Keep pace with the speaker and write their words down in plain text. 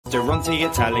Durante,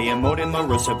 Italian, Mortimer,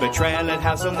 Russo, betrayal at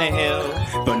House on the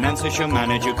Hill. Bonanza, show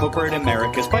manager, corporate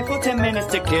America, spy for 10 minutes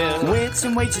to kill. Wits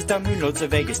and wages, dumb loads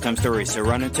of Vegas, time stories,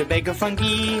 Serrano, Tobago,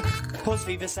 funky. Pause,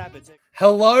 Viva, Sabotage.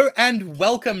 Hello and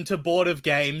welcome to Board of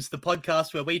Games, the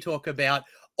podcast where we talk about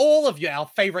all of our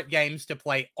favorite games to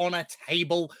play on a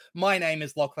table. My name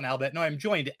is Lachlan Albert, and I'm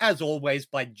joined, as always,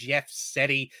 by Jeff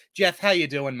Setti. Jeff, how you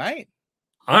doing, mate?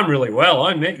 I'm really well.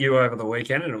 I met you over the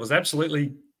weekend, and it was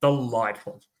absolutely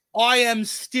delightful. I am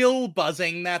still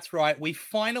buzzing. That's right. We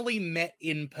finally met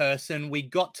in person. We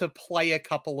got to play a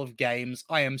couple of games.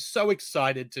 I am so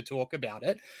excited to talk about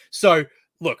it. So,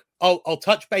 look, I'll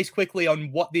touch base quickly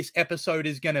on what this episode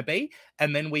is going to be,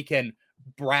 and then we can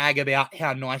brag about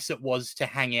how nice it was to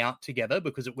hang out together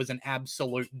because it was an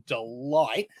absolute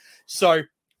delight. So,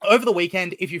 over the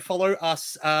weekend, if you follow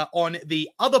us on the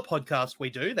other podcast we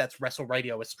do, that's Wrestle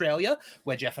Radio Australia,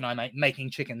 where Jeff and I make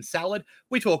Making Chicken Salad,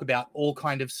 we talk about all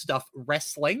kind of stuff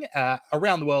wrestling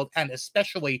around the world and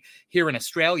especially here in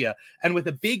Australia. And with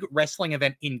a big wrestling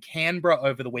event in Canberra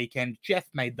over the weekend, Jeff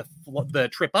made the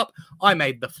trip up, I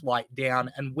made the flight down,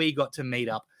 and we got to meet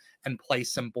up and play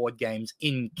some board games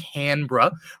in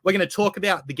Canberra. We're going to talk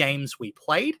about the games we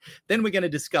played. Then we're going to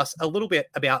discuss a little bit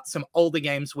about some older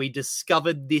games we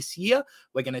discovered this year.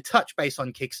 We're going to touch base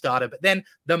on Kickstarter. But then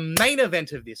the main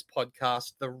event of this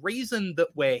podcast, the reason that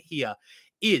we're here,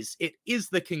 is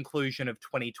the conclusion of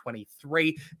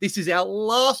 2023. This is our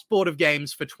last Board of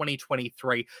Games for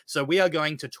 2023. So we are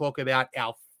going to talk about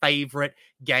our favorite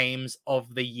games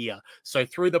of the year. So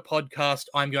through the podcast,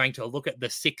 I'm going to look at the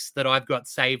 6 that I've got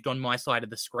saved on my side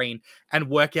of the screen and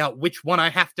work out which one I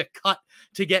have to cut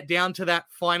to get down to that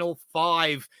final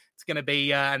 5. It's going to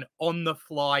be an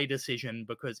on-the-fly decision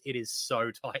because it is so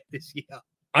tight this year.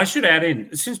 I should add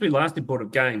in, since we last did Board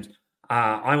of Games,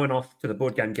 I went off to the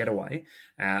Board Game Getaway,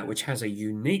 which has a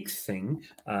unique thing.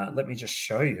 Let me just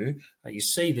show you. You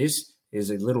see this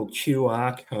is a little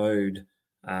QR code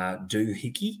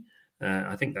doohickey.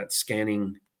 I think that's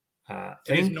scanning thing.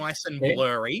 It is nice and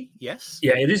blurry, yes.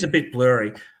 Yeah, it is a bit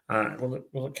blurry.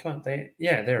 Will it come up there?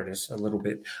 Yeah, there it is, a little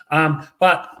bit.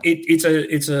 But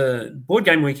it's a board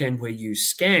game weekend where you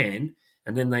scan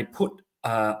and then they put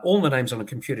all the names on a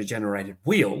computer-generated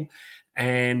wheel,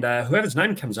 and whoever's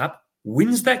name comes up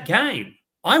wins that game.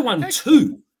 I won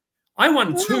 2. I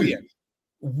won 2.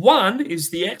 One is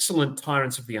the excellent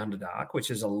Tyrants of the Underdark, which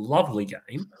is a lovely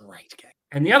game. Great game.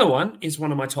 And the other one is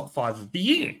one of my top 5 of the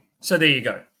year. So there you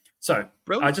go. So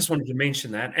brilliant. I just wanted to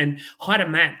mention that. And hi to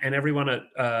Matt and everyone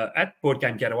at Board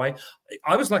Game Getaway.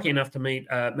 I was lucky enough to meet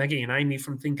Maggie and Amy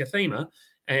from Thinkathema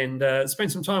and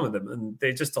spend some time with them. And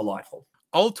they're just delightful.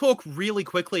 I'll talk really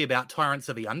quickly about Tyrants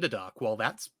of the Underdark while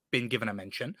that's been given a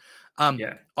mention.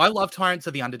 I love Tyrants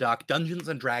of the Underdark, Dungeons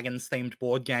and Dragons themed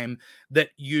board game that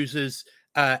uses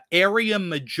area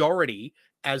majority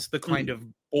as the kind of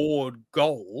board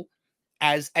goal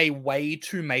as a way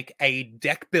to make a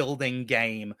deck building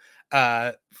game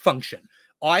function.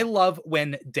 I love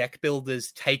when deck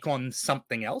builders take on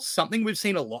something else. Something we've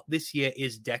seen a lot this year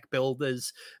is deck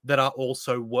builders that are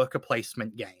also worker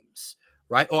placement games,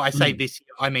 right? Or I say this year,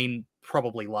 I mean,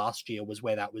 probably last year was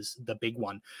where that was the big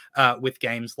one, with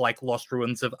games like Lost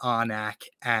Ruins of Arnak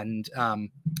and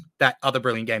that other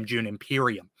brilliant game, Dune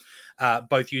Imperium,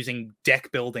 both using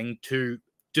deck building to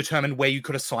determine where you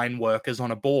could assign workers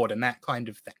on a board and that kind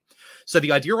of thing. So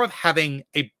the idea of having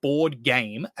a board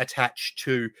game attached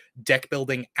to deck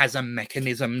building as a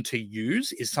mechanism to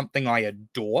use is something I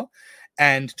adore.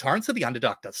 And Tyrants of the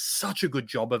Underdark does such a good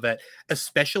job of it,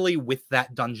 especially with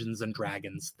that Dungeons and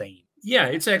Dragons theme. Yeah,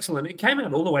 it's excellent. It came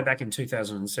out all the way back in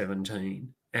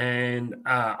 2017. And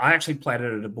I actually played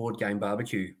it at a board game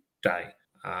barbecue day.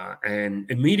 And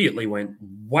immediately went,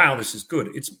 wow, this is good.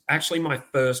 It's actually my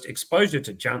first exposure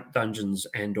to Dungeons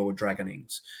and or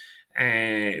Dragonings,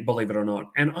 and believe it or not.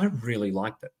 And I really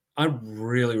liked it. I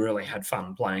really, really had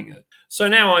fun playing it. So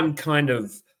now I'm kind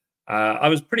of, I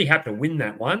was pretty happy to win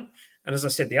that one. And as I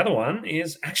said, the other one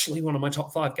is actually one of my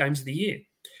top 5 games of the year.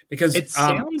 Because it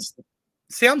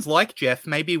sounds like, Jeff,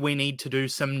 maybe we need to do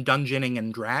some dungeoning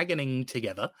and dragoning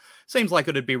together. Seems like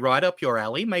it'd be right up your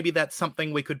alley. Maybe that's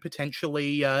something we could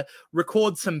potentially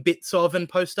record some bits of and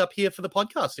post up here for the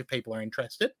podcast if people are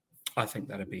interested. I think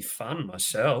that'd be fun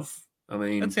myself. I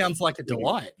mean, that sounds like a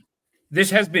delight.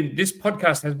 This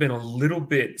podcast has been a little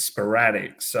bit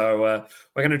sporadic, so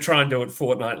we're going to try and do it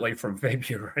fortnightly from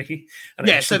February.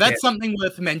 So that's something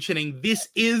worth mentioning. This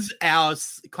is our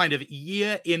kind of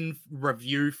year in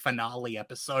review finale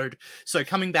episode. So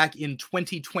coming back in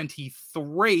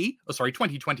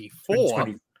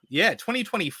 2024. Yeah,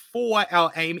 2024,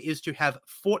 our aim is to have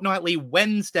fortnightly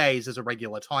Wednesdays as a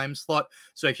regular time slot.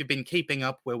 So if you've been keeping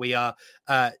up where we are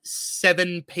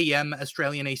 7 p.m.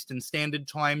 Australian Eastern Standard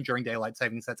Time during Daylight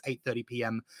Savings, that's 8:30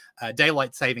 p.m.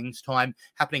 Daylight Savings Time,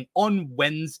 happening on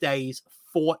Wednesdays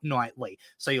fortnightly.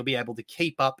 So you'll be able to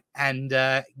keep up and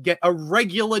get a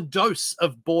regular dose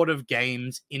of Board of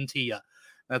Games into you.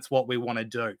 That's what we want to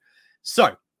do.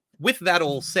 So with that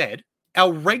all said,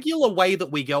 our regular way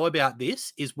that we go about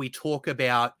this is we talk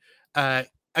about a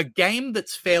game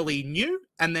that's fairly new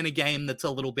and then a game that's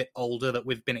a little bit older that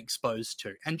we've been exposed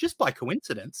to. And just by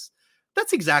coincidence,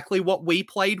 that's exactly what we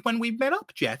played when we met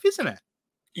up, Jeff, isn't it?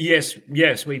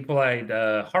 Yes, we played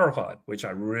Horrified, which I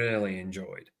really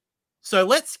enjoyed. So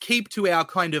let's keep to our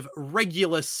kind of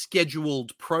regular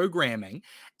scheduled programming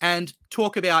and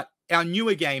talk about our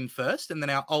newer game first and then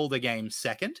our older game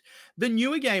second. The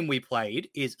newer game we played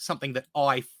is something that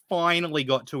I finally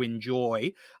got to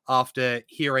enjoy after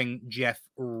hearing Jeff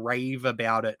rave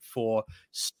about it for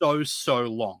so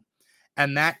long.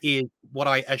 And that is what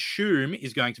I assume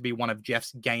is going to be one of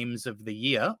Jeff's games of the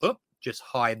year. Oh, just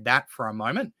hide that for a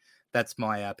moment. That's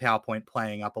my PowerPoint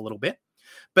playing up a little bit.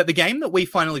 But the game that we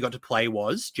finally got to play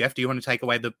was, Jeff, do you want to take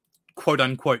away the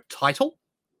quote-unquote title?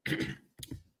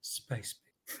 Space Beast.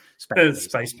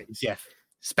 Jeff,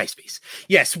 Space Beast.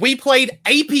 Yes, we played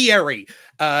Apiary.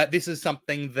 This is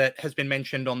something that has been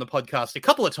mentioned on the podcast a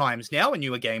couple of times now, a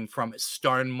newer game from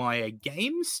Stonemaier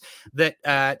Games that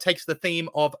takes the theme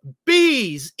of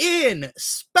bees in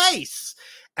space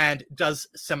and does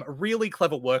some really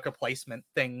clever worker placement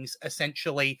things,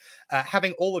 essentially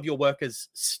having all of your workers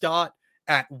start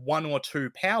at 1 or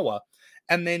 2 power,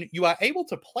 and then you are able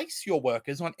to place your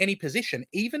workers on any position,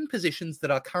 even positions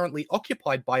that are currently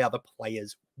occupied by other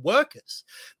players' workers.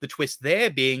 The twist there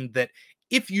being that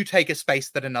if you take a space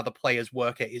that another player's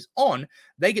worker is on,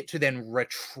 they get to then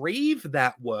retrieve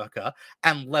that worker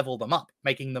and level them up,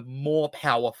 making them more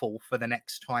powerful for the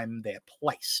next time they're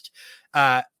placed.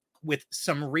 With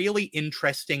some really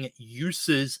interesting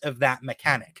uses of that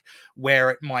mechanic, where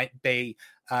it might be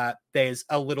there's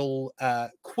a little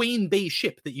queen bee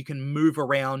ship that you can move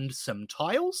around some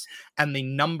tiles, and the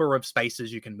number of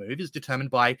spaces you can move is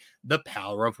determined by the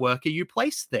power of worker you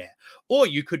place there. Or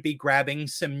you could be grabbing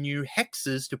some new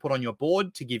hexes to put on your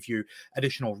board to give you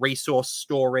additional resource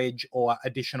storage or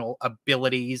additional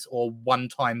abilities or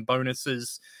one-time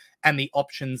bonuses. And the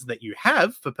options that you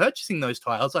have for purchasing those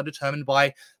tiles are determined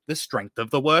by the strength of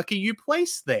the worker you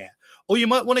place there. Or you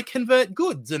might want to convert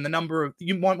goods, and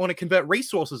you might want to convert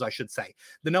resources, I should say.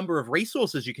 The number of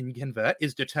resources you can convert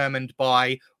is determined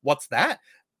by, what's that?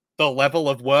 The level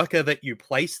of worker that you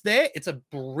place there. It's a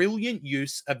brilliant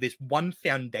use of this one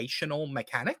foundational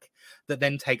mechanic that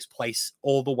then takes place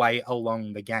all the way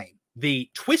along the game. The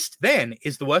twist then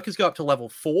is the workers go up to level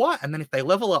 4, and then if they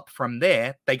level up from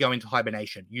there, they go into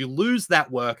hibernation. You lose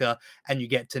that worker, and you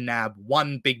get to nab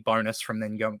one big bonus from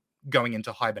then going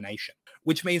into hibernation,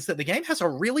 which means that the game has a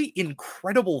really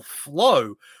incredible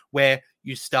flow where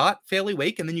you start fairly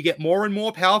weak, and then you get more and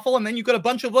more powerful, and then you've got a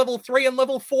bunch of level 3 and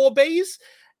level 4 bees,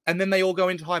 and then they all go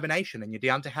into hibernation, and you're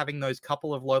down to having those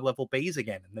couple of low-level bees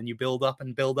again, and then you build up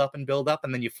and build up and build up,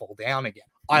 and then you fall down again.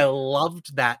 I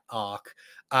loved that arc.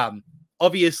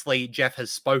 Obviously, Jeff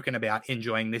has spoken about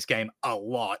enjoying this game a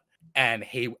lot, and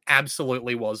he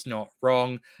absolutely was not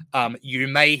wrong. You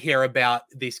may hear about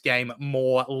this game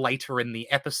more later in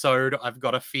the episode, I've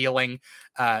got a feeling.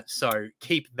 So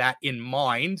keep that in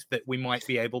mind, that we might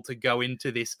be able to go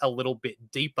into this a little bit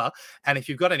deeper. And if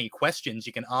you've got any questions,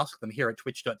 you can ask them here at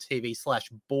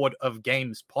twitch.tv/Board of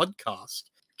Games podcast.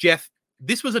 Jeff,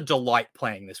 this was a delight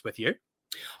playing this with you.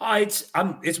 It's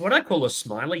what I call a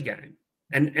smiley game.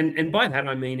 And by that,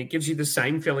 I mean, it gives you the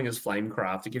same feeling as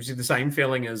Flamecraft. It gives you the same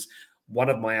feeling as one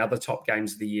of my other top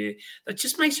games of the year. That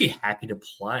just makes you happy to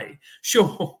play.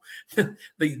 Sure,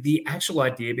 the actual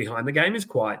idea behind the game is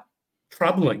quite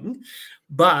troubling,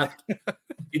 but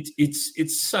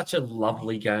it's such a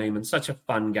lovely game and such a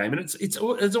fun game. And it's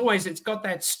got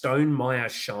that Stonemaier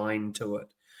shine to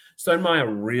it. Stonemaier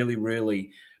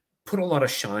really put a lot of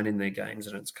shine in their games,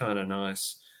 and it's kind of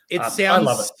nice. It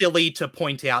sounds silly to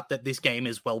point out that this game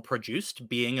is well produced,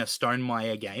 being a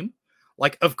Stonemaier game.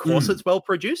 Like, of course it's well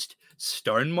produced.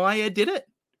 Stonemaier did it.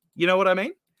 You know what I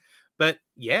mean? But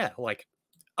yeah, like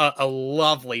a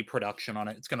lovely production on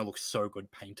it. It's going to look so good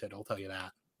painted, I'll tell you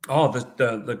that. Oh,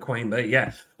 the Queen Bee,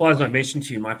 yeah. Well, as I mentioned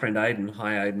to you, my friend Aiden,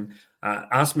 hi Aiden,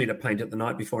 asked me to paint it the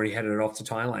night before he headed off to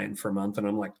Thailand for a month, and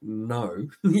I'm like, no,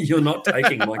 you're not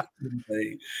taking my Queen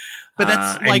Bee. But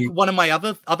that's And one of my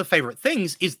other favorite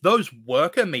things is those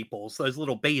worker meeples. Those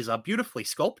little bees are beautifully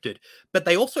sculpted, but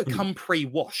they also come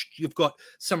pre-washed. You've got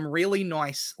some really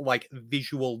nice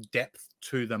visual depth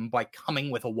to them by coming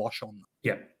with a wash on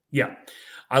them. Yeah.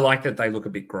 I like that they look a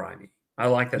bit grimy. I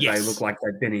like that they Yes. look like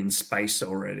they've been in space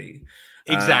already.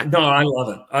 Exactly. No, I love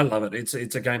it. I love it.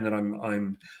 It's a game that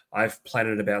I've played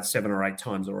it about 7 or 8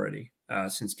 times already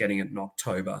since getting it in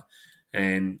October,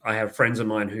 and I have friends of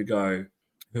mine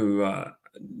who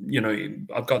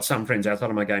I've got some friends outside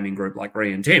of my gaming group like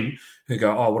Ree and Tim who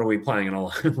go, oh, what are we playing? And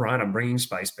I'll right, I'm bringing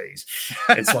Space Bees.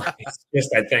 It's like it's just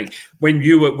that thing. When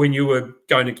you were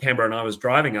going to Canberra and I was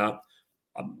driving up,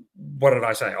 what did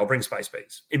I say? I'll bring Space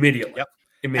Bees immediately. Yep.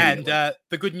 Immediately. And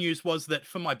the good news was that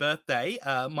for my birthday,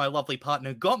 my lovely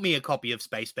partner got me a copy of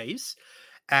Space Bees,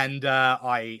 and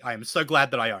I am so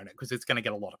glad that I own it because it's going to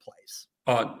get a lot of plays.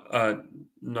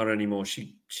 Not anymore.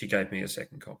 She gave me a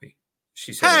second copy.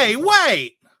 She said, "Hey,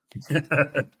 wait!"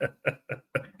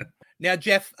 Now,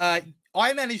 Jeff, I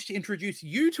managed to introduce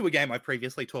you to a game I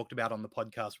previously talked about on the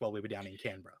podcast while we were down in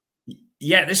Canberra.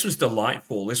 Yeah, this was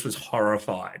delightful. This was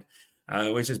Horrified.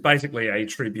 Which is basically a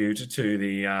tribute to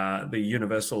the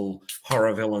universal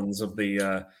horror villains of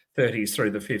the 30s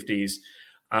through the 50s.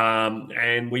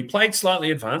 And we played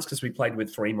slightly advanced because we played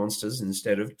with 3 monsters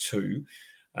instead of 2.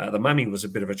 The Mummy was a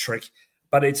bit of a trick,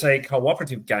 but it's a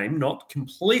cooperative game, not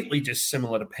completely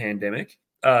dissimilar to Pandemic,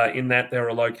 in that there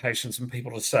are locations and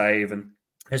people to save, and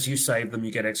as you save them,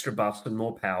 you get extra buffs and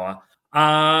more power.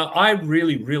 I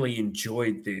really, really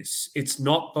enjoyed this. It's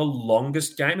not the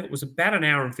longest game. It was about 1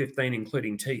 hour and 15,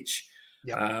 including teach,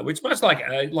 which most like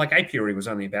Apiary was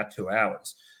only about 2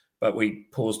 hours. But we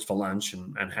paused for lunch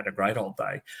and had a great old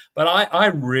day. But I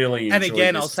really enjoyed And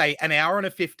again, this. I'll say 1 hour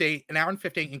and 15,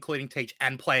 including teach,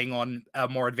 and playing on a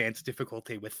more advanced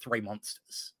difficulty with 3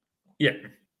 monsters. Yeah.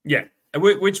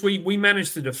 Which we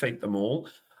managed to defeat them all.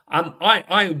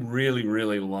 I really,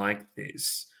 really like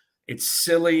this. It's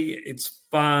silly. It's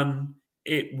fun.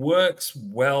 It works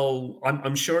well.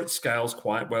 I'm sure it scales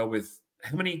quite well with...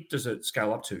 How many does it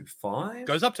scale up to? 5?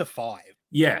 Goes up to 5.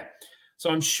 Yeah. So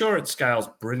I'm sure it scales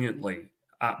brilliantly,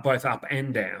 both up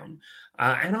and down.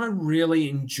 And I really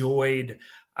enjoyed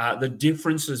the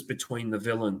differences between the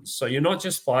villains. So you're not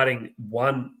just fighting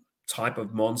one type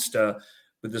of monster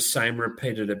with the same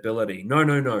repeated ability.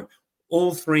 No.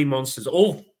 All 3 monsters,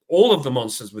 all of the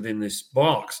monsters within this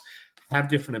box have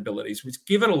different abilities, which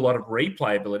give it a lot of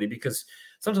replayability, because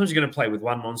sometimes you're going to play with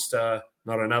one monster,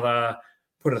 not another,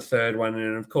 put a third one in.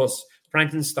 And of course,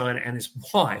 Frankenstein and his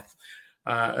wife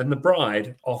and the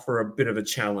bride offer a bit of a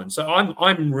challenge. So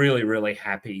I'm really, really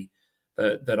happy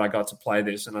that I got to play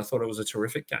this, and I thought it was a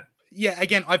terrific game. Yeah,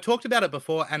 again, I've talked about it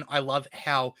before, and I love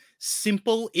how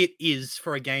simple it is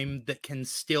for a game that can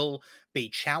still be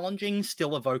challenging,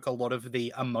 still evoke a lot of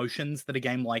the emotions that a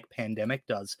game like Pandemic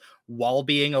does, while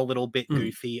being a little bit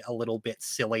goofy, a little bit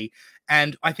silly,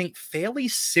 and I think fairly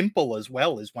simple as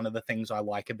well is one of the things I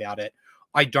like about it.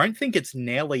 I don't think it's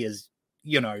nearly as,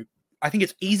 I think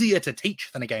it's easier to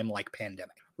teach than a game like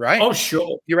Pandemic, right? Oh,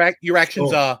 sure. Your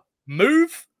actions are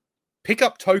move, pick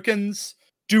up tokens,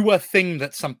 do a thing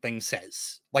that something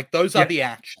says. Like, those are the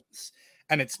actions.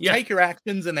 And it's take your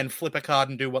actions and then flip a card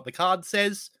and do what the card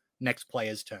says. Next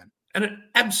player's turn. And it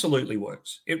absolutely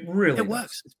works. It really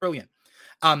works. It's brilliant.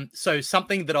 So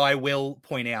something that I will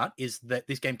point out is that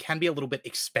this game can be a little bit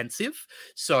expensive.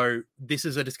 So this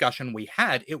is a discussion we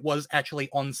had. It was actually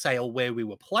on sale where we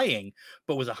were playing,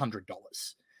 but was $100.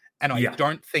 And I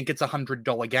don't think it's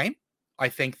 $100 game. I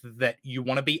think that you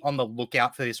want to be on the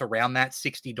lookout for this around that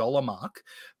 $60 mark,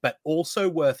 but also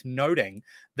worth noting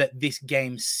that this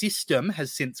game system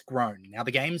has since grown. Now,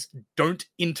 the games don't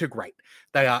integrate.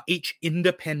 They are each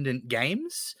independent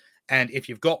games, and if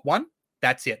you've got one,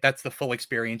 that's it. That's the full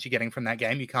experience you're getting from that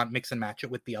game. You can't mix and match it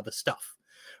with the other stuff.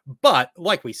 But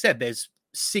like we said, there's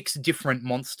 6 different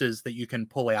monsters that you can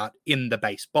pull out in the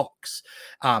base box.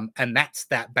 And that's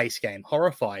that base game,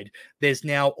 Horrified. There's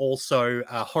now also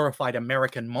Horrified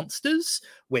American Monsters,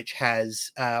 which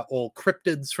has all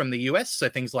cryptids from the US. So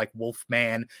things like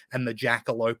Wolfman and the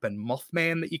Jackalope and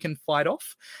Mothman that you can fight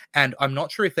off. And I'm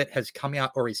not sure if it has come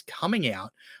out or is coming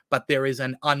out, but there is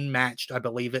an unmatched, I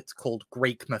believe it's called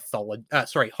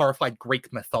Horrified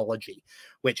Greek Mythology,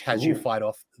 which has you fight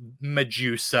off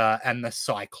Medusa and the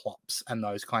Cyclops and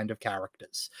those kind of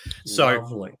characters. So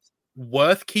lovely.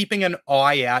 worth keeping an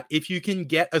eye out. If you can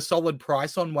get a solid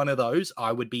price on one of those,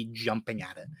 I would be jumping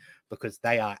at it because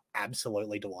they are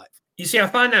absolutely delightful. You see, I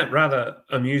find that rather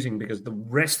amusing because the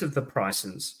rest of the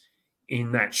prices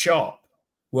in that shop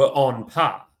were on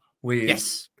par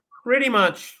with pretty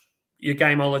much your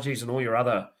Gameologies and all your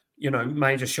other,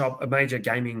 major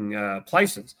gaming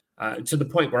places, to the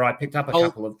point where I picked up a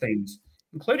couple of things,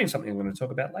 including something I'm going to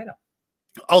talk about later.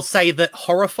 I'll say that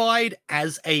Horrified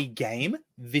as a game,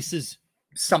 this is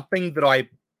something that I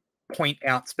point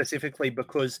out specifically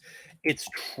because it's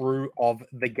true of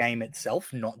the game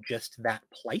itself, not just that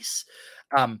place.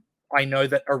 I know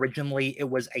that originally it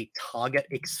was a Target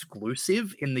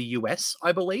exclusive in the US,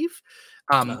 I believe.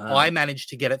 I managed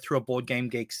to get it through a Board Game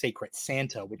Geek Secret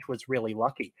Santa, which was really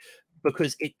lucky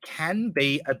because it can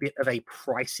be a bit of a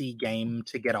pricey game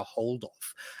to get a hold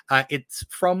of. It's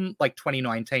from like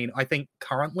 2019. I think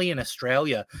currently in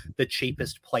Australia, the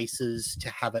cheapest places to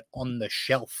have it on the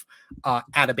shelf are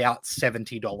at about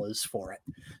 $70 for it.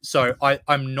 So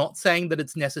I'm not saying that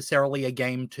it's necessarily a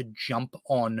game to jump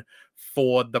on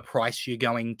for the price you're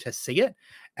going to see it.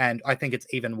 And I think it's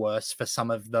even worse for some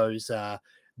of those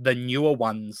the newer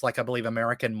ones, like I believe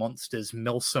American Monsters,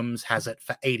 Milsom's has it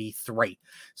for $83.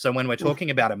 So when we're talking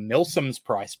about a Milsom's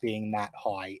price being that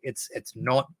high, it's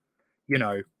not,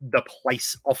 the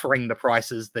place offering the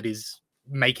prices that is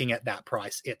making it that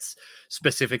price. It's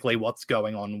specifically what's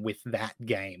going on with that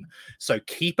game. So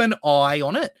keep an eye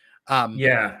on it.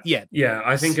 Yeah.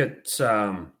 I think it's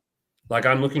like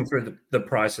I'm looking through the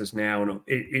prices now, and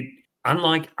it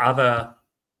unlike other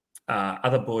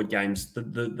board games,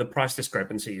 the price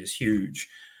discrepancy is huge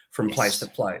from place to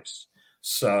place.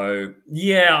 So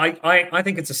yeah, I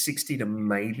think it's a 60 to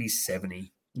maybe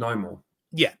 70, no more.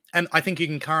 Yeah, and I think you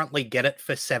can currently get it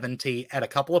for 70 at a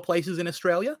couple of places in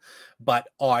Australia, but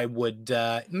I would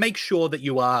make sure that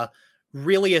you are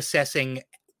really assessing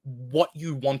what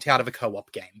you want out of a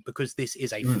co-op game, because this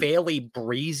is a fairly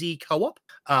breezy co-op.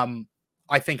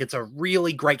 I think it's a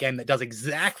really great game that does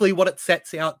exactly what it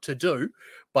sets out to do,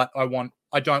 but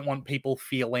I don't want people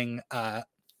feeling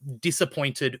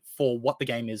disappointed for what the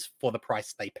game is for the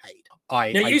price they paid.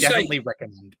 I definitely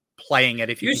recommend playing it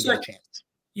if you can get a chance.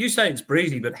 You say it's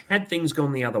breezy, but had things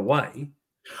gone the other way...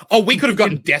 Oh, we could have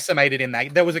gotten decimated in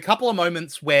that. There was a couple of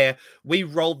moments where we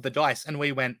rolled the dice and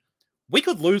we went, we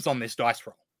could lose on this dice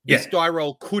roll. This die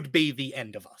roll could be the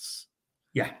end of us.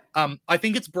 Yeah. I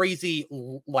think it's breezy,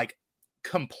 like,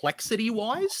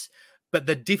 complexity-wise, but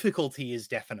the difficulty is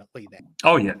definitely there.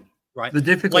 Oh, yeah. Right? The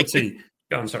difficulty...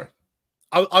 I'm sorry.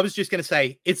 I was just going to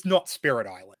say, it's not Spirit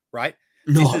Island, right?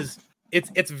 No.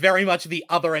 It's very much the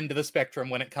other end of the spectrum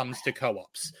when it comes to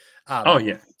co-ops.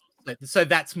 Yeah. So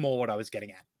that's more what I was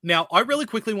getting at. Now, I really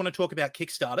quickly want to talk about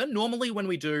Kickstarter. Normally, when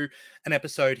we do an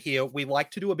episode here, we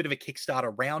like to do a bit of a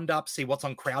Kickstarter roundup, see what's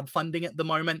on crowdfunding at the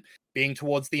moment. Being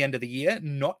towards the end of the year,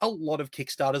 not a lot of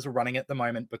Kickstarters are running at the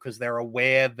moment because they're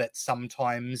aware that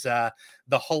sometimes the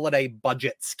holiday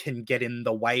budgets can get in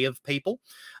the way of people.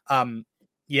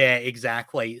 Yeah,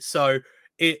 exactly. So,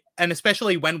 and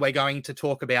especially when we're going to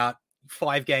talk about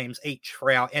 5 games each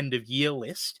for our end of year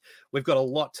list, we've got a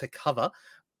lot to cover.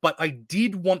 But I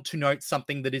did want to note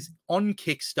something that is on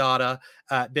Kickstarter.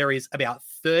 There is about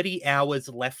 30 hours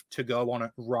left to go on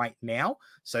it right now.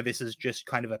 So this is just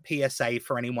kind of a PSA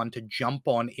for anyone to jump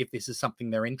on if this is something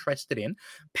they're interested in.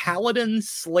 Paladin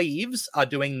Sleeves are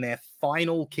doing their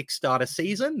final Kickstarter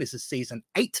season. This is season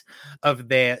 8 of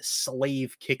their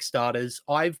sleeve Kickstarters.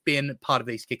 I've been part of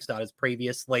these Kickstarters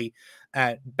previously.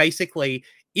 Basically,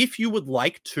 if you would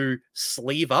like to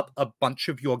sleeve up a bunch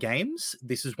of your games,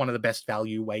 this is one of the best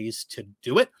value ways to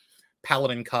do it.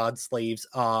 Paladin card sleeves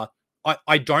are,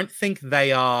 I don't think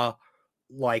they are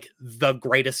like the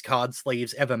greatest card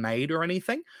sleeves ever made or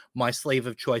anything. My sleeve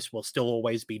of choice will still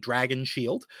always be Dragon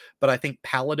Shield, but I think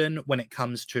Paladin, when it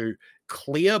comes to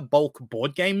clear bulk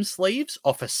board game sleeves,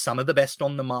 offer some of the best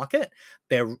on the market.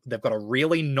 They've got a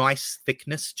really nice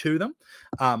thickness to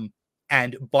them.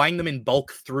 And buying them in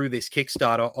bulk through this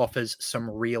Kickstarter offers some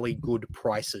really good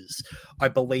prices. I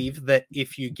believe that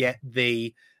if you get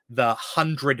the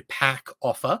 100-pack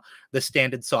offer, the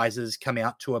standard sizes come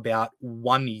out to about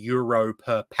 €1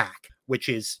 per pack, which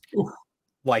is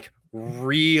like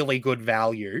really good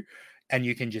value. And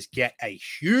you can just get a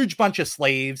huge bunch of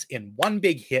sleeves in one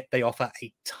big hit. They offer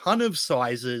a ton of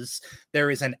sizes. There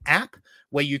is an app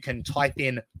where you can type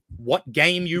in what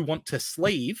game you want to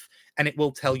sleeve, and it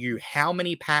will tell you how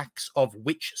many packs of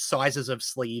which sizes of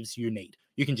sleeves you need.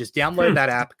 You can just download that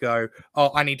app, go,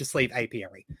 oh, I need to sleeve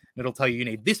Apiary. it'll tell you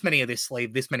need this many of this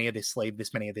sleeve, this many of this sleeve,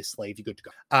 this many of this sleeve. You're good to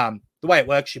go. The way it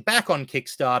works, you're back on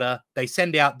Kickstarter. They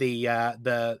send out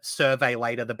the survey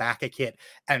later, the backer kit,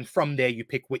 and from there you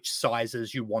pick which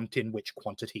sizes you want in which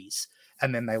quantities,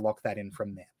 and then they lock that in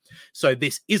from there. So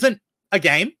this isn't a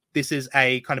game. This is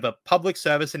a kind of a public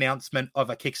service announcement of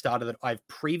a Kickstarter that I've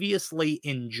previously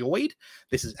enjoyed.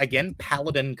 This is, again,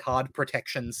 Paladin Card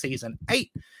Protection Season 8.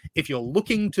 If you're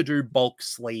looking to do bulk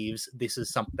sleeves, this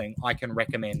is something I can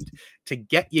recommend to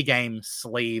get your game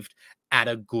sleeved at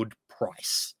a good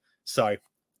price. So,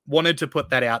 wanted to put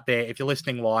that out there. If you're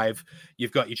listening live,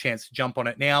 you've got your chance to jump on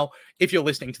it now. If you're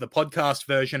listening to the podcast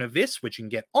version of this, which you can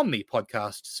get on the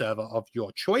podcast server of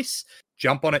your choice,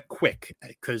 jump on it quick,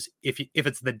 because if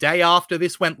it's the day after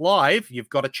this went live, you've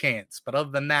got a chance. But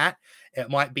other than that, it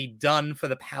might be done for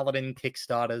the Paladin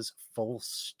Kickstarters, full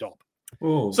stop.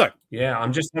 Ooh, so yeah,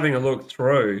 I'm just having a look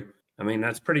through. I mean,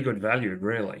 that's pretty good value,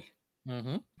 really.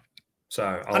 Mm-hmm.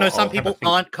 So I know some people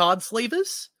aren't card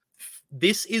sleevers.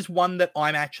 This is one that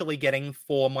I'm actually getting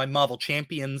for my Marvel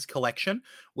Champions collection.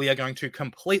 We are going to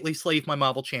completely sleeve my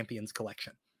Marvel Champions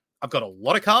collection. I've got a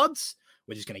lot of cards.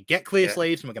 We're just going to get clear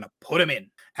sleeves and we're going to put them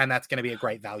in. And that's going to be a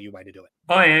great value way to do it.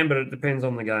 I am, but it depends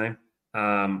on the game.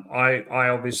 I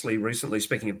obviously recently,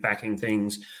 speaking of backing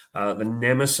things, the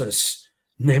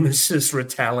Nemesis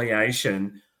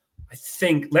Retaliation, I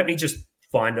think, let me just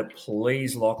find it,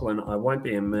 please, Lachlan. I won't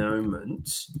be a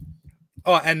moment.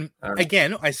 Oh, and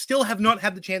again, I still have not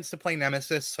had the chance to play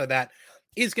Nemesis, so that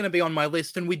is going to be on my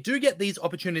list. And we do get these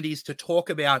opportunities to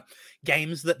talk about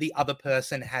games that the other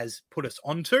person has put us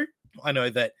onto. I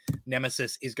know that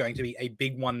Nemesis is going to be a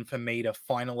big one for me to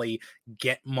finally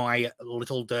get my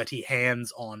little dirty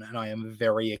hands on, and I am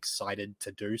very excited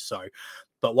to do so.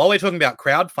 But while we're talking about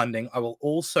crowdfunding, I will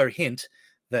also hint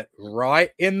that right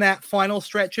in that final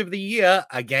stretch of the year,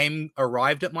 a game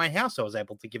arrived at my house. I was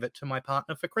able to give it to my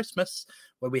partner for Christmas,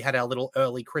 where we had our little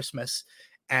early Christmas,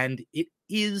 and it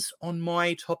is on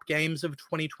my top games of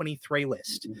 2023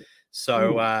 list.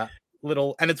 So, and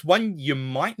it's one you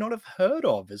might not have heard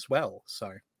of as well.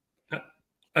 So,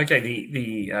 okay,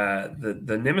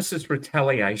 the Nemesis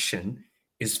Retaliation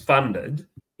is funded.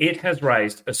 It has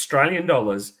raised Australian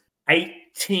dollars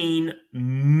 18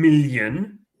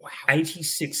 million. Wow.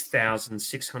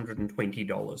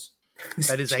 $86,620.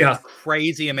 That is a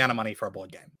crazy amount of money for a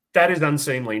board game. That is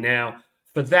unseemly. Now,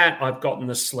 for that, I've gotten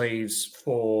the sleeves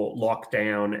for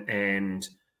Lockdown and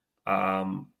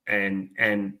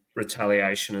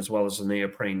Retaliation, as well as the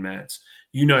neoprene mats.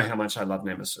 You know how much I love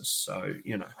Nemesis, so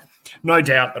no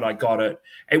doubt that I got it.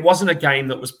 It wasn't a game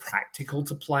that was practical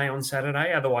to play on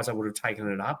Saturday, otherwise I would have taken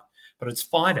it up. But it's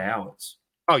 5 hours.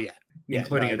 Oh yeah,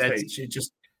 including a teach. It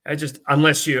just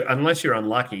unless you're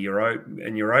unlucky, you're over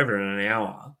in an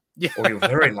hour. Yeah. Or you're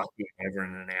very lucky over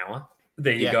in an hour.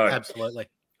 There you go. Absolutely.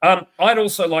 I'd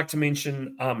also like to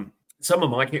mention some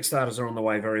of my Kickstarters are on the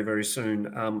way very, very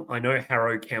soon. I know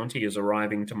Harrow County is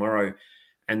arriving tomorrow,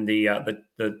 and the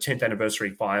 10th anniversary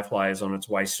Firefly is on its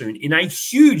way soon in a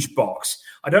huge box.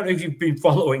 I don't know if you've been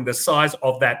following the size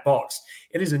of that box.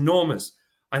 It is enormous.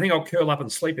 I think I'll curl up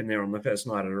and sleep in there on the first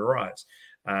night it arrives.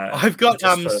 I've got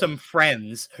some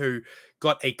friends who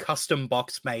got a custom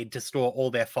box made to store all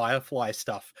their Firefly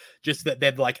stuff, just that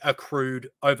they'd like accrued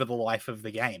over the life of the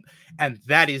game. And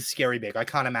that is scary big. I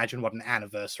can't imagine what an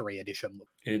anniversary edition looks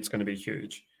like. It's going to be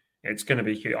huge. It's going to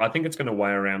be huge. I think it's going to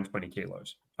weigh around 20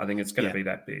 kilos. I think it's going to be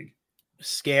that big.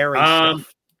 Scary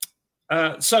stuff.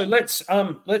 So let's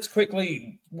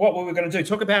quickly, what were we going to do?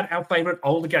 Talk about our favorite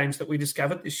older games that we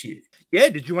discovered this year. Yeah,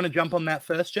 did you want to jump on that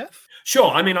first, Jeff? Sure.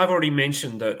 I mean, I've already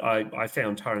mentioned that I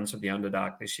found Tyrants of the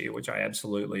Underdark this year, which I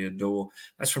absolutely adore.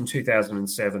 That's from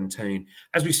 2017.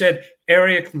 As we said,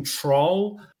 area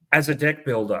control as a deck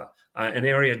builder, and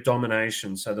area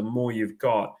domination. So the more you've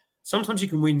got, sometimes you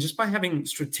can win just by having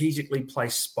strategically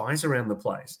placed spies around the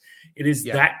place. It is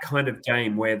that kind of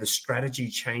game where the strategy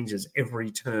changes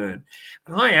every turn.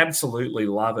 And I absolutely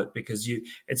love it because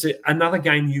it's another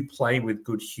game you play with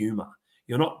good humor.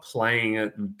 You're not playing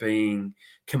it and being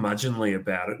curmudgeonly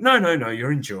about it. No.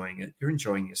 You're enjoying it. You're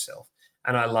enjoying yourself.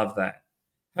 And I love that.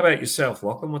 How about yourself,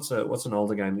 Lachlan? What's an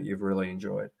older game that you've really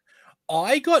enjoyed?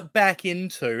 I got back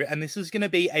into, and this is going to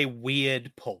be a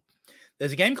weird pull.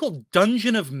 There's a game called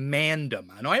Dungeon of Mandom,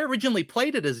 and I originally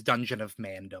played it as Dungeon of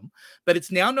Mandom, but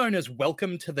it's now known as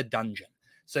Welcome to the Dungeon.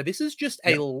 So this is just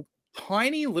a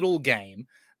tiny little game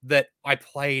that I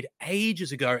played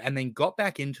ages ago and then got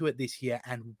back into it this year,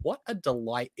 and what a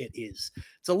delight it is.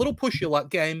 It's a little push your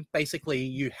luck game. Basically,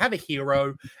 you have a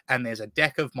hero, and there's a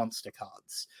deck of monster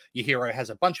cards. Your hero has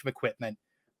a bunch of equipment.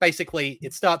 Basically,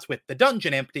 it starts with the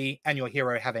dungeon empty, and your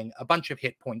hero having a bunch of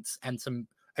hit points and some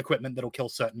equipment that'll kill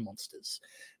certain monsters.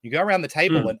 You go around the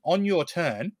table, and on your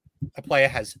turn, a player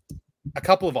has a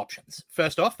couple of options.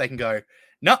 First off, they can go,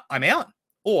 no, I'm out.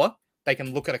 Or they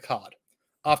can look at a card.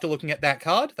 After looking at that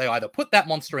card, they either put that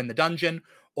monster in the dungeon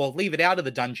or leave it out of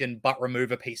the dungeon, but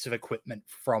remove a piece of equipment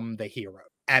from the hero.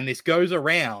 And this goes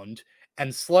around,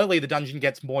 and slowly the dungeon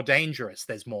gets more dangerous.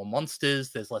 There's more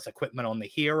monsters. There's less equipment on the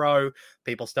hero.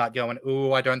 People start going,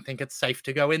 ooh, I don't think it's safe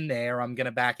to go in there. I'm going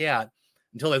to back out.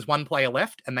 Until there's one player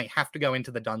left, and they have to go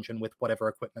into the dungeon with whatever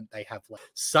equipment they have left.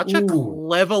 Such a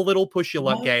clever little push your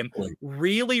luck game.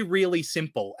 Really, really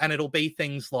simple. And it'll be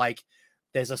things like,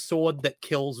 there's a sword that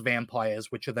kills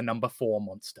vampires, which are the number 4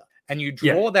 monster. And you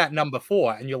draw that number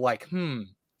 4, and you're like,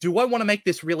 do I want to make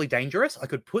this really dangerous? I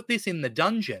could put this in the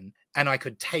dungeon, and I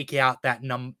could take out that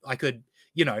I could,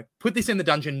 put this in the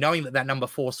dungeon knowing that number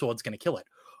 4 sword's going to kill it.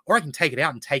 Or I can take it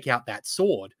out and take out that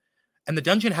sword. And the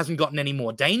dungeon hasn't gotten any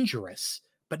more dangerous,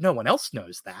 but no one else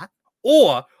knows that.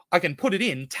 Or I can put it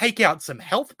in, take out some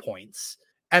health points,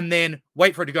 and then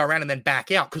wait for it to go around and then back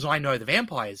out because I know the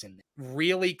vampire's in there.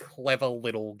 Really clever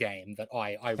little game that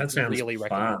I really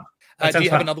recommend. Do you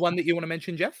have another one that you want to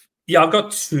mention, Jeff? Yeah, I've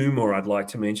got 2 more I'd like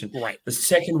to mention. Right. The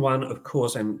second one, of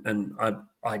course, and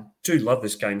I do love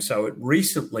this game. So it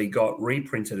recently got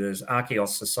reprinted as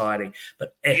Archaeos Society,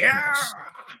 but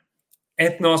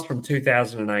Ethnos from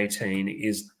 2018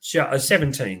 is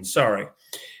 17,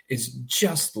 is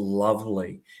just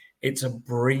lovely. It's a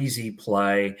breezy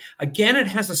play. Again, it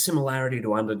has a similarity to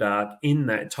Underdark in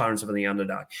that Tyrants of the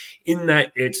Underdark, in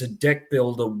that it's a deck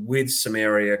builder with some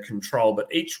area control, but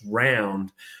each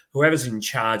round, whoever's in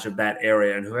charge of that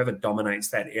area and whoever dominates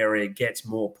that area gets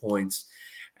more points.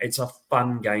 It's a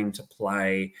fun game to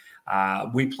play.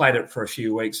 We played it for a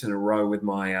few weeks in a row with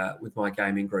my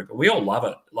gaming group, and we all love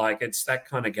it. Like, it's that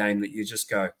kind of game that you just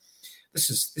go,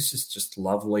 this is just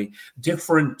lovely.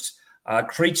 Different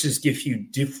creatures give you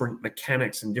different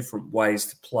mechanics and different ways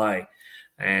to play.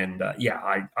 And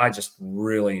I just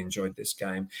really enjoyed this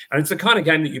game. And it's the kind of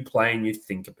game that you play and you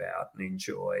think about and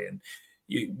enjoy, and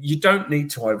you don't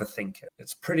need to overthink it.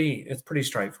 It's pretty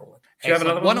straightforward. Do you have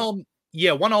another one?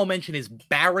 One I'll mention is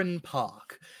Barren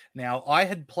Park. Now, I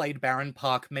had played Barren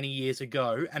Park many years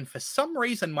ago, and for some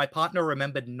reason, my partner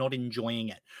remembered not enjoying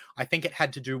it. I think it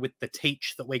had to do with the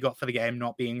teach that we got for the game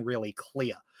not being really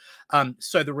clear.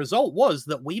 So the result was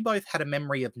that we both had a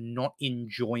memory of not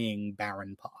enjoying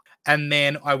Barren Park. And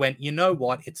then I went, you know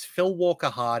what? It's Phil Walker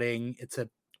Harding. It's a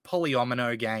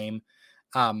polyomino game.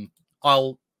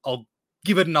 I'll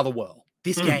give it another whirl.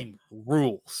 This game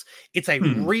rules. It's a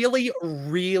really,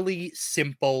 really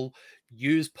simple,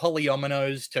 use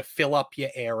polyominoes to fill up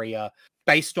your area.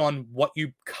 Based on what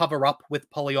you cover up with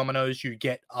polyominoes, you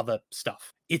get other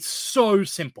stuff. It's so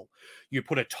simple. You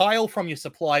put a tile from your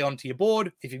supply onto your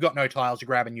board. If you've got no tiles, you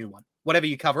grab a new one. Whatever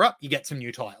you cover up, you get some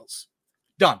new tiles.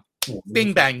 Done.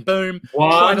 Bing, bang, boom.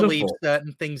 Wonderful. Try to leave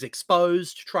certain things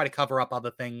exposed. Try to cover up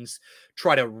other things.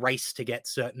 Try to race to get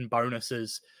certain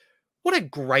bonuses. What a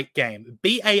great game.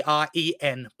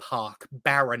 Baren Park.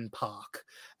 Barren Park.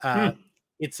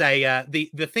 It's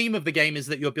the theme of the game is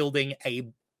that you're building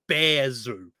a bear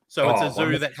zoo. So it's a zoo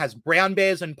wonderful. That has brown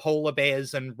bears and polar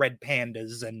bears and red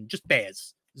pandas and just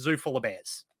bears. Zoo full of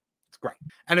bears. It's great.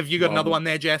 And have you got another one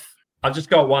there, Jeff? I've just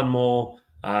got one more.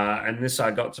 And this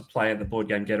I got to play at the Board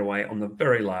Game Getaway on the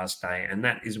very last day, and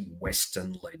that is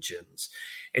Western Legends.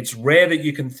 It's rare that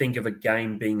you can think of a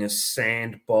game being a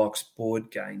sandbox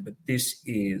board game, but this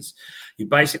is. You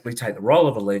basically take the role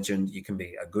of a legend. You can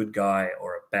be a good guy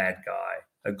or a bad guy,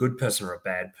 a good person or a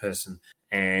bad person,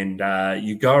 and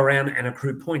you go around and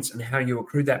accrue points, and how you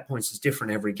accrue that points is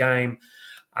different every game.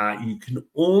 You can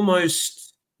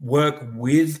almost work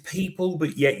with people,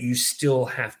 but yet you still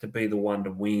have to be the one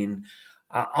to win.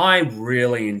 I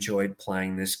really enjoyed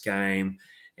playing this game.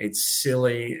 It's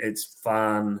silly. It's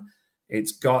fun.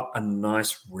 It's got a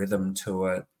nice rhythm to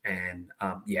it. And,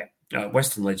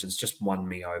 Western Legends just won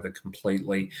me over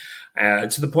completely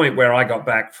to the point where I got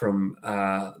back from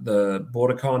the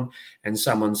BorderCon and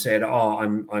someone said,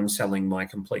 I'm selling my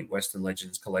complete Western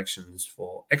Legends collections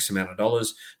for X amount of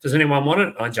dollars. Does anyone want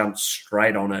it? I jumped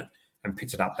straight on it and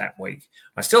picked it up that week.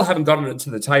 I still haven't gotten it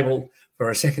to the table for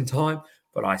a second time,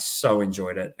 but I so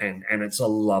enjoyed it, and it's a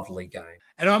lovely game.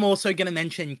 And I'm also going to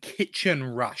mention Kitchen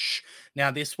Rush.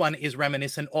 Now, this one is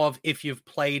reminiscent of, if you've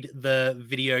played the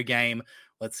video game,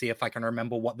 let's see if I can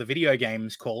remember what the video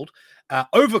game's called,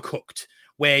 Overcooked,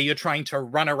 where you're trying to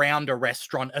run around a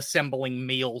restaurant assembling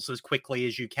meals as quickly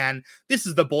as you can. This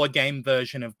is the board game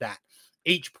version of that.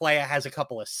 Each player has a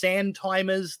couple of sand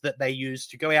timers that they use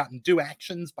to go out and do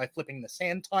actions by flipping the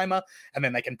sand timer, and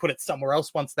then they can put it somewhere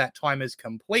else once that timer is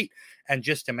complete. And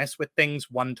just to mess with things,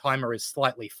 one timer is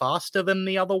slightly faster than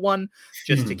the other one,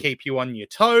 just to keep you on your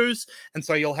toes. And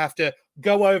so you'll have to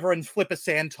go over and flip a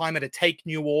sand timer to take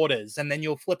new orders, and then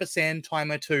you'll flip a sand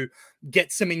timer to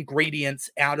get some ingredients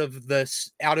out of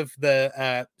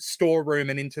the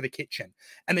storeroom and into the kitchen,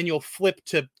 and then you'll flip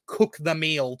to cook the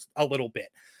meal a little bit.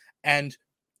 And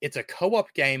it's a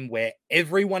co-op game where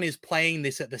everyone is playing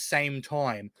this at the same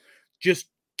time, just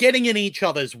getting in each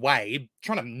other's way,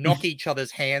 trying to knock each other's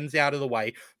hands out of the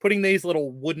way, putting these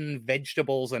little wooden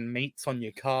vegetables and meats on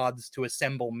your cards to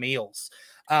assemble meals.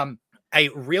 A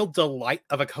real delight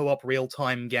of a co-op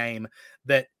real-time game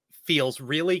that feels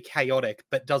really chaotic,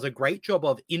 but does a great job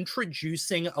of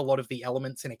introducing a lot of the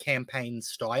elements in a campaign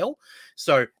style.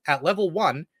 So at level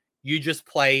 1, you just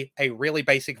play a really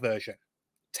basic version.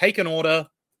 Take an order,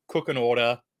 cook an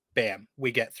order, bam,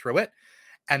 we get through it.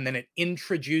 And then it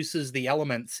introduces the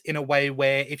elements in a way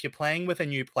where if you're playing with a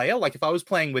new player, like if I was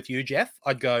playing with you, Jeff,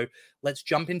 I'd go, let's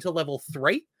jump into level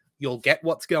 3. You'll get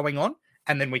what's going on,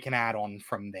 and then we can add on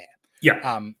from there.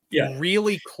 Yeah.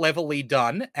 Really cleverly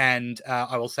done. And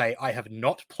I will say I have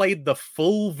not played the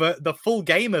full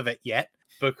game of it yet,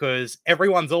 because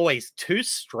everyone's always too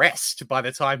stressed by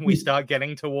the time we start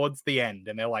getting towards the end.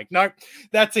 And they're like, nope,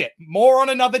 that's it. More on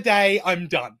another day. I'm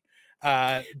done.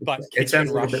 But it sounds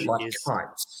a little bit like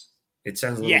kites. It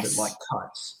sounds a little bit like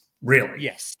kites. Really?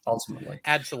 Yes. Ultimately.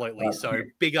 Absolutely. So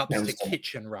big ups to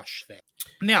Kitchen Rush there.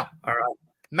 Now, all right,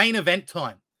 main event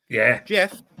time. Yeah.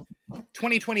 Jeff,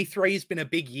 2023 has been a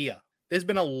big year. There's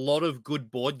been a lot of good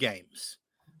board games.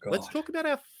 God. Let's talk about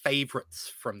our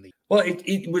favorites from the... Well,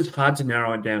 it was hard to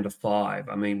narrow it down to 5.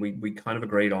 I mean, we kind of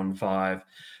agreed on 5.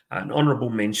 An honourable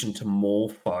mention to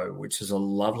Morpho, which is a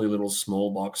lovely little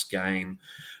small box game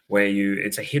where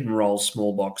it's a hidden roll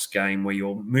small box game where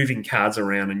you're moving cards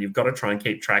around and you've got to try and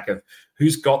keep track of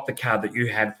who's got the card that you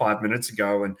had 5 minutes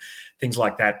ago and things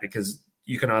like that, because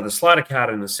you can either slide a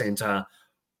card in the centre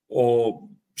or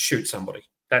shoot somebody.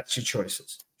 That's your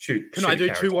choices. Can I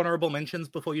do 2 honourable mentions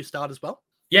before you start as well?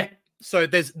 Yeah. So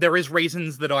there is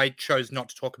reasons that I chose not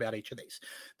to talk about each of these.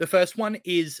 The first one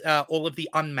is all of the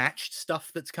Unmatched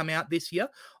stuff that's come out this year.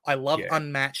 I love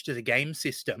Unmatched as a game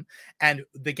system, and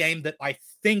the game that I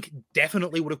think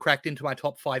definitely would have cracked into my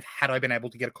top 5 had I been able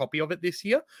to get a copy of it this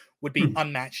year would be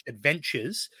Unmatched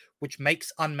Adventures, which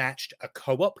makes Unmatched a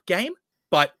co-op game,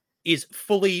 but is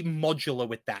fully modular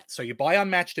with that. So you buy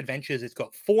Unmatched Adventures, it's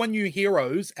got 4 new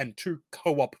heroes and 2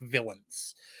 co-op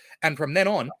villains. And from then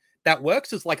on, that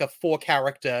works as like a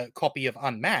 4-character copy of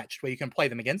Unmatched where you can play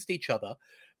them against each other.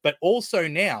 But also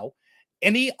now,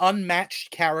 any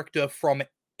unmatched character from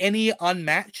any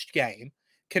Unmatched game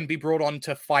can be brought on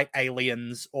to fight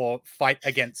aliens or fight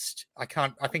against, I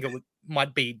think it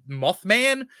might be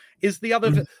Mothman is the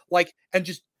other, and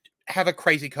just have a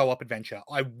crazy co-op adventure.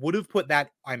 I would have put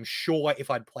that, I'm sure, if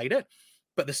I'd played it.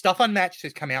 But the stuff Unmatched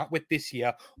has come out with this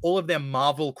year, all of their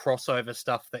Marvel crossover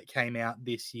stuff that came out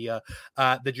this year,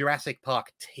 the Jurassic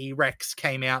Park T-Rex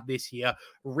came out this year,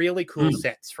 really cool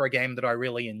sets for a game that I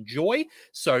really enjoy.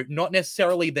 So not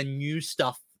necessarily the new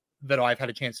stuff that I've had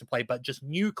a chance to play, but just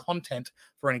new content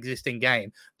for an existing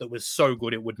game that was so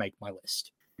good it would make my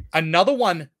list. Another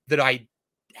one that I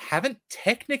haven't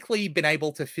technically been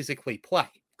able to physically play,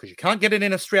 because you can't get it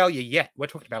in Australia yet. We're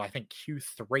talking about, I think,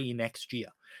 Q3 next year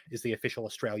is the official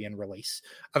Australian release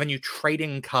of a new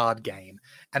trading card game,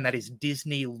 and that is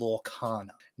Disney Lorcana.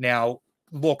 Now,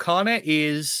 Lorcana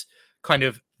is kind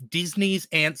of Disney's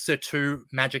answer to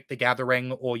Magic the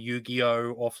Gathering or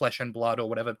Yu-Gi-Oh! Or Flesh and Blood or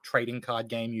whatever trading card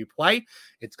game you play.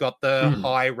 It's got the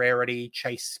high rarity,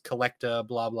 chase collector,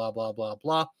 blah, blah, blah, blah,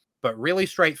 blah. But really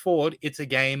straightforward, it's a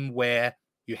game where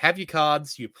you have your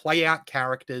cards, you play out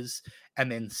characters,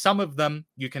 and then some of them,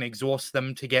 you can exhaust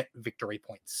them to get victory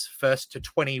points. First to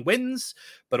 20 wins,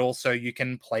 but also you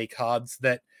can play cards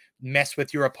that mess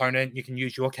with your opponent. You can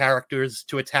use your characters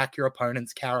to attack your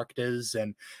opponent's characters,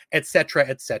 and etc.,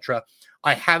 etc.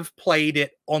 I have played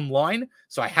it online,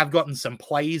 so I have gotten some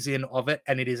plays in of it,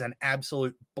 and it is an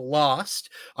absolute blast.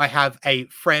 I have a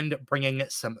friend bringing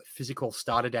some physical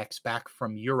starter decks back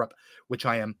from Europe, which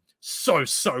I am so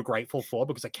grateful for,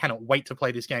 because I cannot wait to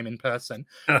play this game in person.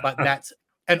 But that's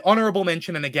an honorable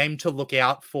mention and a game to look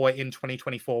out for in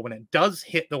 2024 when it does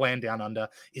hit the land down under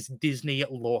is Disney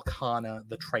Lorcana,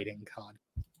 the trading card.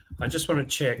 I just want to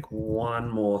check one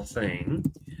more thing.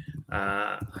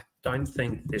 I don't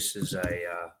think this is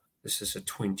a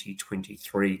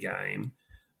 2023 game.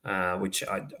 which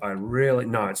I really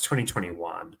no, it's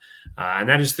 2021, and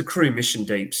that is the Crew Mission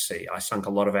Deep Sea. I sunk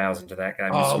a lot of hours into that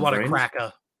game. Oh, what a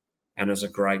cracker! And it's a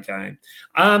great game.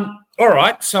 All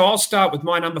right, so I'll start with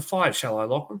my number 5, shall I,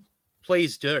 Lachlan?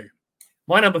 Please do.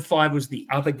 My number 5 was the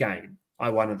other game I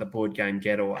won at the Board Game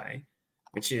Getaway,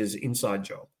 which is Inside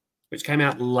Job, which came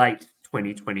out late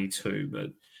 2022.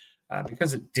 But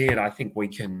because it did, I think we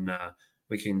can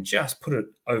just put it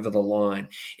over the line.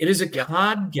 It is a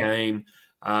card game,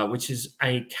 which is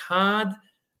a card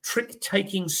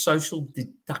trick-taking social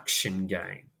deduction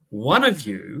game. One of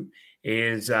you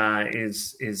is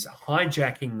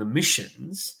hijacking the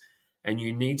missions, and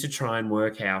you need to try and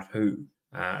work out who.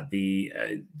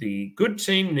 The good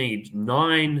team needs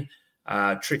 9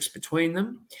 tricks between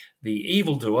them. The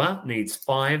evildoer needs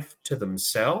 5 to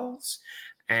themselves,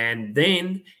 and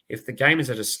then if the game is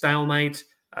at a stalemate,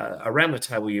 around the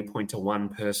table you point to one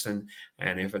person,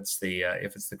 and if it's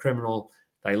the criminal,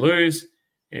 they lose.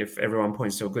 If everyone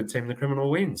points to a good team, the criminal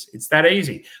wins. It's that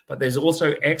easy. But there's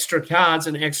also extra cards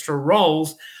and extra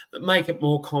rolls that make it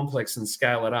more complex and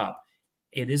scale it up.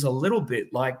 It is a little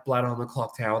bit like Blood on the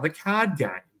Clock Tower, the card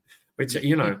game, which,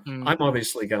 I'm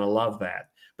obviously going to love that.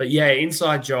 But yeah,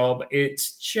 Inside Job,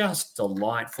 it's just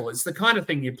delightful. It's the kind of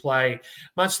thing you play,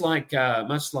 much like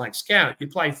Scout. You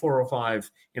play 4 or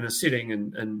 5 in a sitting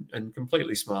and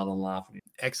completely smile and laugh.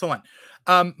 Excellent.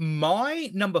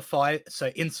 My number 5, so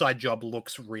Inside Job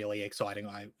looks really exciting.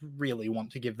 I really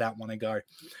want to give that one a go.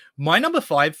 My number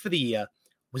 5 for the year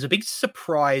was a big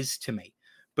surprise to me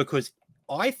because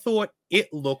I thought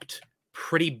it looked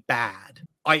pretty bad.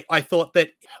 I thought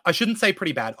that, I shouldn't say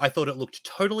pretty bad, I thought it looked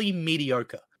totally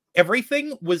mediocre.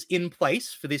 Everything was in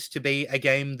place for this to be a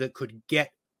game that could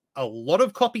get a lot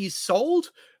of copies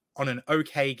sold on an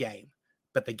okay game.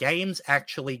 But the game's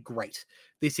actually great.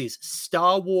 This is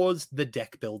Star Wars, the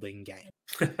deck building game.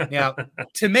 Now,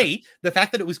 to me, the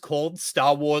fact that it was called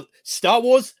Star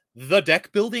Wars, the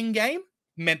deck building game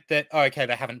meant that, okay,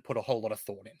 they haven't put a whole lot of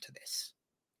thought into this,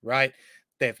 right?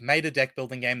 They've made a deck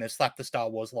building game. They've slapped the Star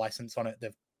Wars license on it.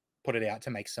 They've put it out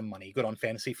to make some money. Good on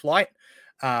Fantasy Flight.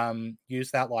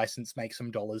 Use that license, make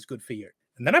some dollars. Good for you.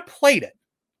 And then I played it.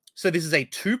 So this is a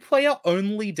 2-player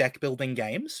only deck building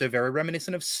game. So very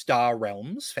reminiscent of Star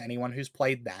Realms for anyone who's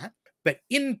played that. But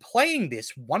in playing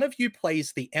this, one of you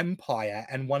plays the Empire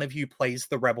and one of you plays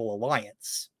the Rebel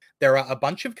Alliance. There are a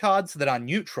bunch of cards that are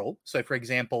neutral. So for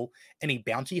example, any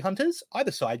bounty hunters,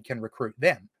 either side can recruit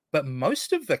them. But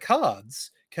most of the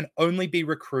cards can only be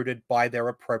recruited by their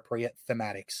appropriate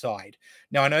thematic side.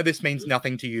 Now, I know this means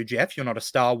nothing to you, Jeff. You're not a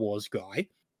Star Wars guy.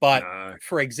 But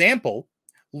for example,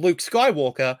 Luke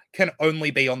Skywalker can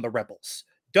only be on the Rebels.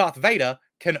 Darth Vader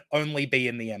can only be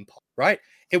in the Empire, right?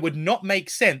 It would not make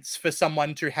sense for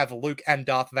someone to have Luke and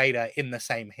Darth Vader in the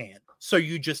same hand. So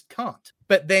you just can't.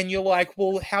 But then you're like,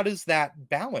 well, how does that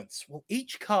balance? Well,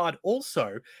 each card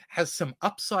also has some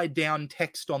upside down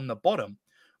text on the bottom,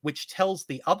 which tells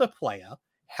the other player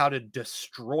how to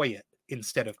destroy it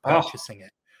instead of purchasing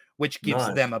it, which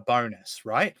gives them a bonus,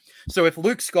 right? So if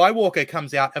Luke Skywalker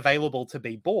comes out available to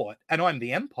be bought and I'm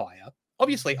the Empire,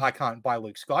 obviously I can't buy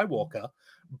Luke Skywalker,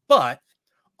 but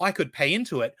I could pay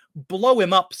into it, blow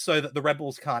him up so that the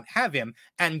Rebels can't have him,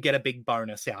 and get a big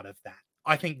bonus out of that.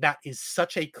 I think that is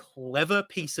such a clever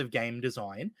piece of game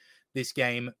design. This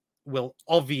game will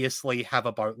obviously have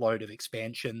a boatload of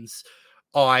expansions.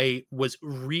 I was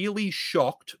really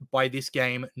shocked by this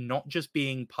game not just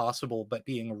being passable, but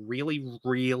being really,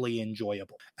 really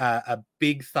enjoyable. A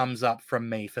big thumbs up from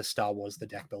me for Star Wars, the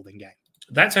deck building game.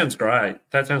 That sounds great.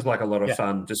 That sounds like a lot of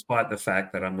fun, despite the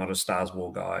fact that I'm not a Star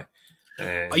Wars guy.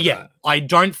 And, I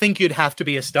don't think you'd have to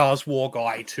be a Star Wars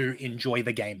guy to enjoy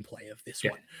the gameplay of this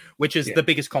one, which is the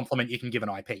biggest compliment you can give an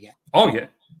IP yet. Oh, yeah.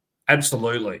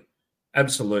 Absolutely.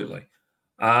 Absolutely.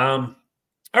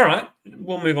 All right,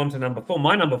 we'll move on to number 4.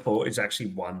 My number 4 is actually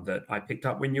one that I picked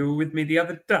up when you were with me the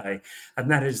other day, and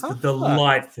that is the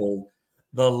delightful,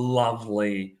 the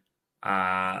lovely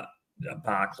Bark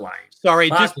Lane. Sorry,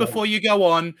 just before you go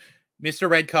on, Mr.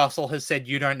 Redcastle has said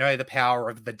you don't know the power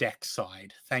of the deck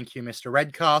side. Thank you, Mr.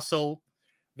 Redcastle.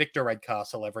 Victor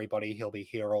Redcastle, everybody. He'll be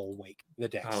here all week. The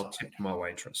deck side. I'll tip my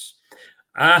waitress.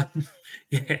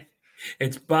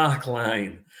 It's Bark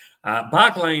Lane.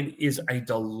 Bark Lane is a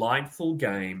delightful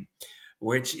game,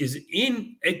 which is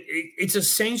it's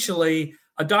essentially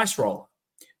a dice roller.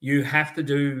 You have to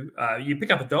do, you pick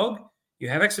up a dog, you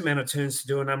have X amount of turns to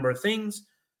do a number of things.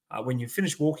 When you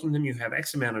finish walking them, you have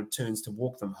X amount of turns to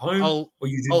walk them home.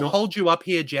 I'll hold you up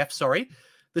here, Jeff. Sorry.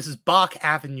 This is Bark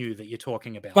Avenue that you're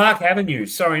talking about. Bark Avenue.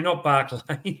 Sorry, not Bark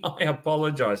Lane. I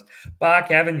apologize.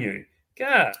 Bark Avenue.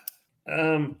 God.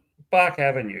 Park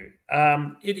Avenue.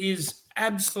 It is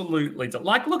absolutely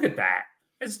like, look at that.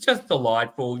 It's just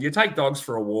delightful. You take dogs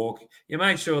for a walk. You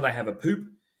make sure they have a poop.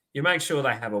 You make sure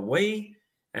they have a wee,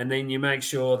 and then you make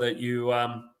sure that you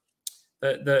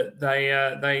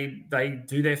they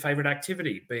do their favorite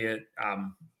activity, be it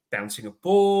bouncing a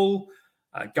ball,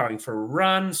 going for a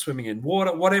run, swimming in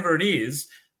water, whatever it is.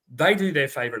 They do their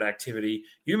favorite activity.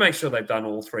 You make sure they've done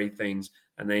all three things,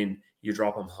 and then you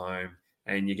drop them home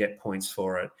and you get points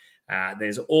for it.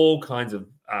 There's all kinds of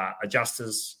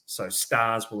adjusters. So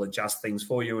stars will adjust things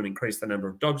for you and increase the number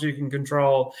of dogs you can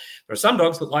control. There are some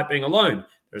dogs that like being alone.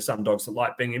 There are some dogs that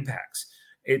like being in packs.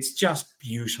 It's just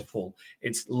beautiful.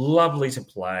 It's lovely to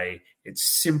play.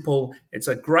 It's simple. It's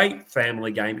a great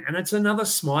family game, and it's another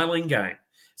smiling game.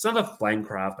 It's another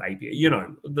Flamecraft API.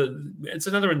 It's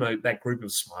another in that group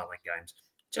of smiling games.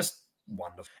 Just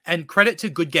wonderful. And credit to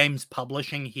Good Games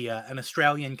Publishing here, an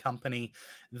Australian company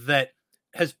that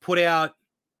has put out,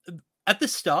 at the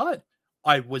start,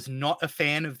 I was not a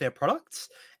fan of their products.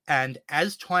 And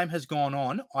as time has gone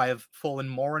on, I have fallen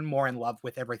more and more in love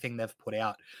with everything they've put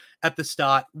out. At the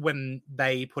start, when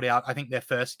they put out, I think their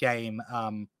first game,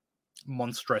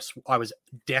 Monstrous, I was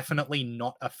definitely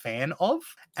not a fan of.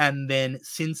 And then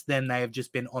since then, they have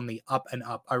just been on the up and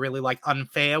up. I really like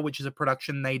Unfair, which is a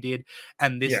production they did.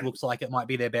 And this looks like it might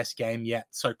be their best game yet.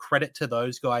 So credit to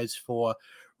those guys for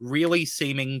really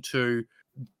seeming to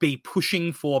be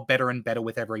pushing for better and better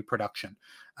with every production.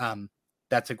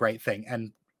 That's a great thing.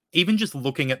 And even just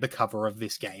looking at the cover of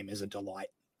this game is a delight,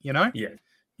 you know? Yeah.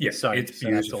 Yeah, so it's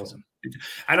beautiful. That's awesome.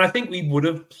 And I think we would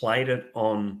have played it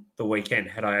on the weekend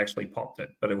had I actually popped it,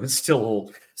 but it was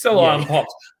still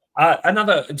unpopped.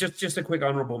 Another, just a quick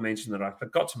honourable mention that I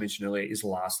forgot to mention earlier is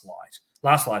Last Light.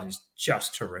 Last Light is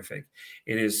just terrific.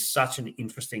 It is such an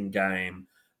interesting game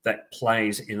that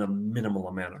plays in a minimal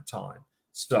amount of time.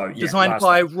 So designed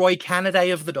by Roy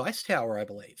Cannaday of the Dice Tower, I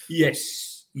believe.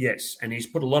 Yes, and he's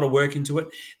put a lot of work into it.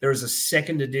 There is a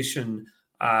second edition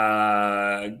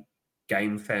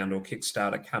Game Found or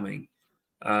Kickstarter coming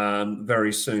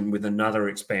very soon with another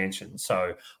expansion.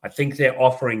 So I think they're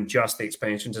offering just the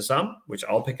expansion to some, which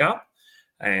I'll pick up,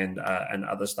 and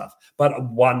other stuff. But a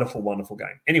wonderful, wonderful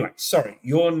game. Anyway, sorry,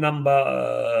 your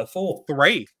number 4.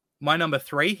 3. My number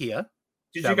 3 here.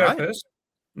 Did you go first?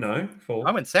 No, 4.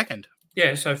 I went second.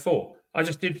 Yeah, so 4. I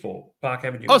just did 4. Park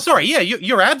Avenue. Oh, sorry. Yeah,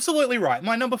 you're absolutely right.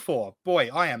 My number 4. Boy,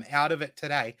 I am out of it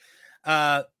today.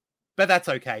 But that's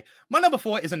okay. My number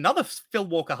 4 is another Phil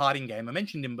Walker Harding game. I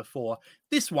mentioned him before.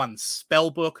 This one's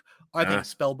Spellbook. I think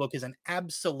Spellbook is an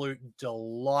absolute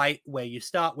delight where you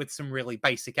start with some really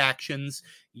basic actions,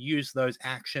 use those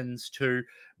actions to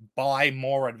buy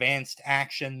more advanced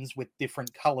actions with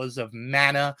different colors of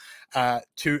mana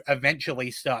to eventually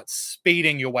start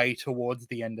speeding your way towards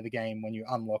the end of the game when you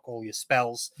unlock all your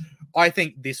spells. I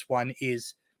think this one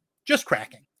is just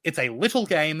cracking. It's a little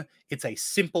game. It's a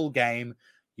simple game.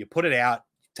 You put it out,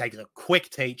 take a quick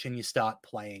teach, and you start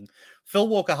playing. Phil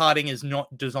Walker Harding is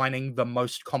not designing the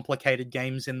most complicated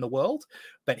games in the world,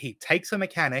 but he takes a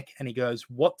mechanic and he goes,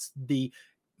 what's the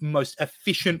most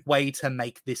efficient way to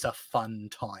make this a fun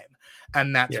time?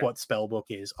 And that's what Spellbook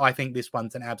is. I think this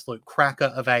one's an absolute cracker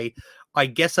of a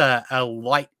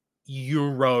light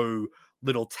Euro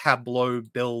little tableau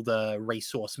builder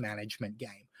resource management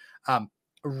game.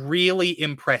 Really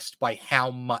impressed by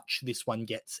how much this one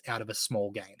gets out of a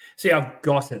small game. See, I've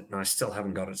got it, and I still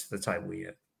haven't got it to the table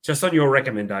yet. Just on your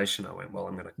recommendation, I went, well,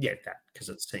 I'm going to get that because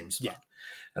it seems fun.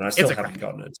 And I still haven't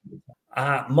gotten it.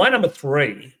 My number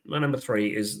 3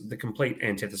 is the complete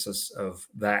antithesis of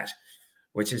that,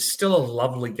 which is still a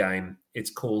lovely game.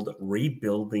 It's called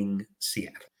Rebuilding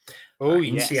Seattle. Oh,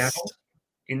 in Seattle,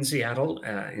 in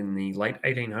the late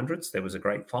 1800s, there was a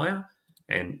great fire.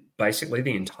 And basically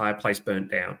the entire place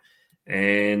burnt down.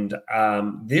 And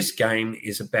this game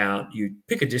is about, you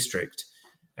pick a district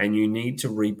and you need to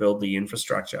rebuild the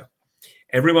infrastructure.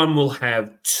 Everyone will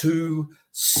have 2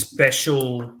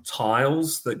 special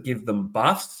tiles that give them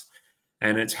buffs.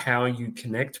 And it's how you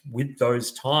connect with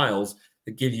those tiles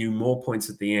that give you more points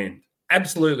at the end.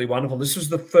 Absolutely wonderful. This was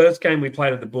the first game we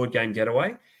played at the Board Game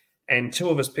Getaway. And 2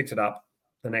 of us picked it up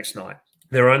the next night.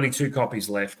 There are only 2 copies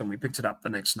left, and we picked it up the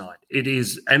next night. It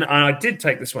is, and I did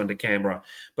take this one to Canberra,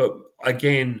 but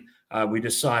again, we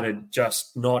decided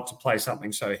just not to play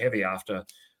something so heavy after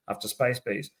Space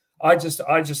Bees. I just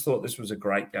thought this was a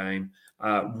great game.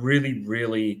 Really,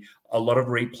 really a lot of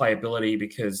replayability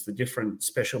because the different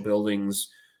special buildings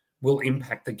will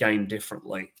impact the game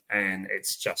differently, and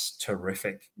it's just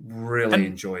terrific. Really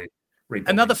enjoyed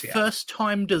Rebuilding Another Seattle.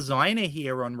 first-time designer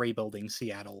here on Rebuilding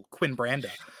Seattle, Quinn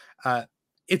Brander.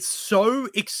 it's so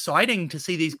exciting to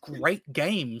see these great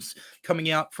games coming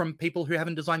out from people who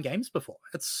haven't designed games before.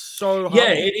 It's so hard.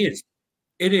 Yeah, it is.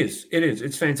 It is.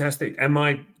 It's fantastic. And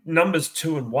my numbers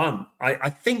 2 and 1, I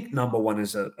think number 1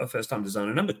 is a first-time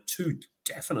designer. Number 2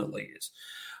 definitely is.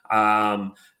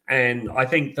 And I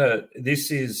think that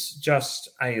this is just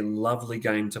a lovely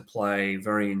game to play,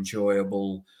 very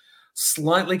enjoyable,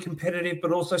 slightly competitive,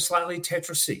 but also slightly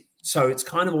Tetrisy. So it's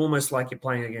kind of almost like you're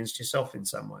playing against yourself in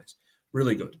some ways.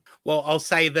 Really good. Well, I'll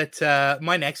say that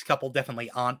my next couple definitely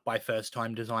aren't by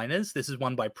first-time designers. This is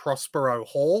one by Prospero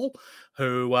Hall,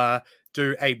 who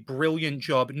do a brilliant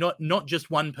job. Not just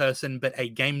one person, but a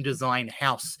game design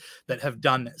house that have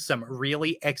done some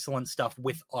really excellent stuff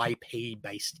with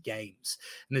IP-based games.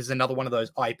 And this is another one of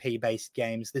those IP-based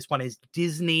games. This one is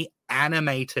Disney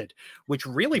Animated, which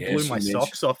really blew my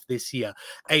socks off this year.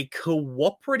 A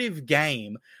cooperative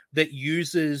game that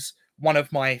uses one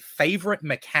of my favorite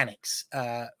mechanics,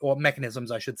 or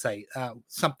mechanisms, I should say,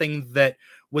 something that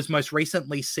was most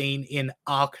recently seen in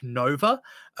Ark Nova,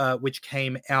 which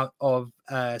came out of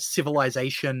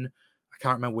Civilization. I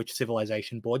can't remember which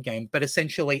Civilization board game, but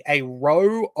essentially a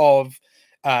row of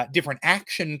different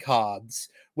action cards,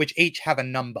 which each have a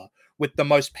number, with the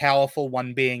most powerful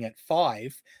one being at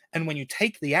 5. And when you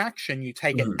take the action, you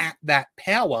take it at that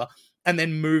power, and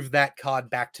then move that card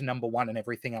back to number 1 and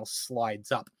everything else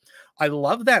slides up. I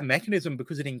love that mechanism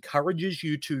because it encourages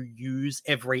you to use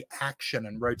every action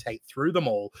and rotate through them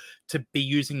all to be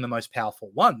using the most powerful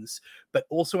ones, but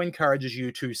also encourages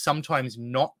you to sometimes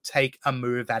not take a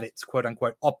move at its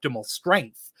quote-unquote optimal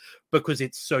strength because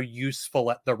it's so useful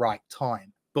at the right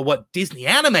time. But what Disney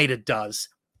Animated does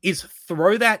is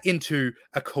throw that into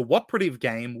a cooperative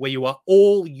game where you are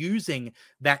all using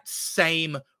that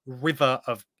same river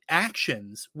of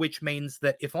actions, which means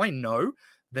that if I know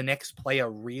the next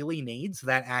player really needs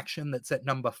that action that's at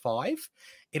number 5,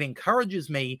 it encourages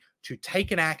me to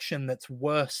take an action that's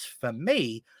worse for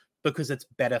me because it's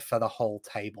better for the whole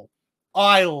table.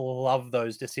 I love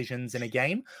those decisions in a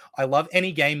game. I love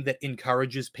any game that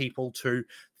encourages people to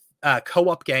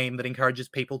co-op game that encourages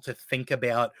people to think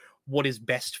about what is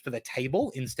best for the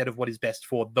table instead of what is best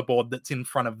for the board that's in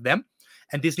front of them.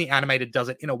 And Disney Animated does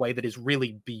it in a way that is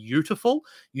really beautiful,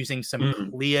 using some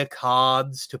clear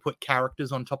cards to put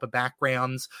characters on top of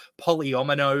backgrounds,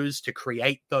 polyominoes to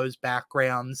create those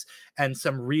backgrounds, and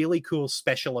some really cool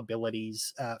special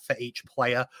abilities for each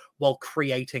player while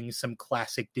creating some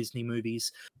classic Disney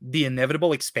movies. The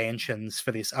inevitable expansions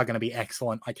for this are going to be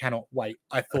excellent. I cannot wait.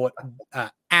 I thought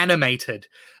Animated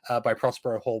by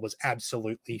Prospero Hall was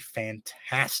absolutely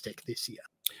fantastic this year.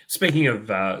 Speaking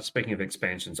of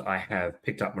expansions, I have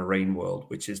picked up Marine World,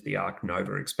 which is the Ark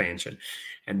Nova expansion,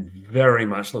 and very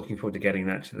much looking forward to getting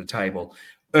that to the table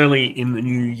early in the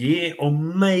new year, or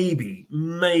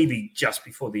maybe just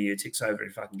before the year ticks over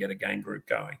if I can get a game group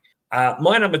going.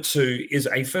 My number 2 is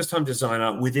a first-time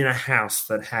designer within a house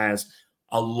that has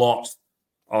a lot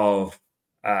of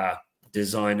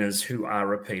designers who are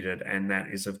repeated, and that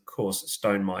is, of course,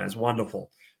 Stonemeyer's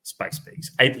wonderful Space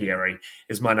Bees. Apiary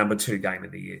is my number 2 game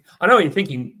of the year. I know you're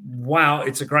thinking, wow,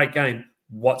 it's a great game.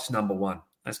 What's number 1?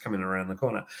 That's coming around the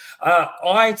corner.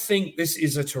 I think this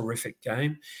is a terrific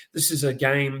game. This is a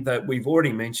game that we've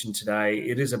already mentioned today.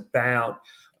 It's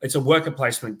a worker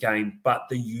placement game, but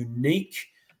the unique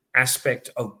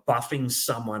aspect of buffing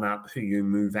someone up who you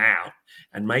move out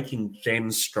and making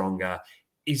them stronger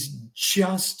is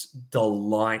just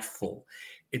delightful.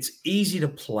 It's easy to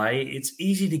play. It's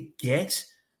easy to get.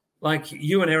 Like,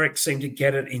 you and Eric seem to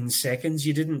get it in seconds.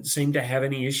 You didn't seem to have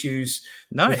any issues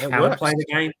with how to play the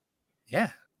game. Yeah.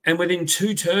 And within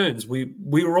 2 turns, we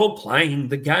were all playing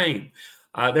the game.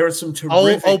 There are some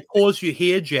terrific... I'll pause you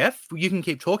here, Jeff. You can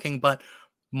keep talking, but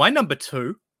my number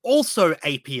 2, also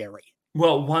Apiary.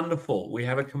 Well, wonderful. We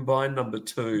have a combined number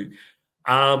 2.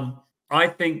 I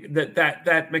think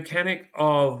that mechanic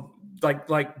of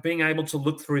like being able to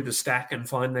look through the stack and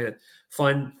find a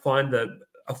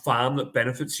farm that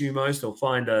benefits you most, or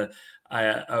find a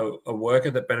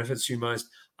worker that benefits you most.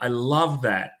 I love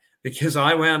that, because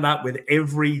I wound up with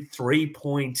every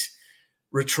 3-point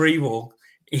retrieval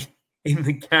in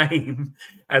the game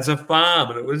as a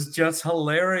farm, and it was just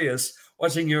hilarious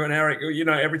watching you and Eric. You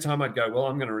know, every time I'd go, well,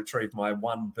 I'm going to retrieve my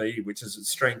 1B, which is at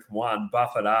strength 1,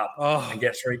 buff it up, and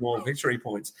get 3 more victory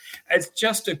points. It's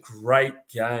just a great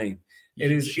game.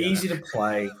 It is easy to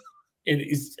play. It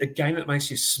is a game that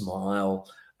makes you smile,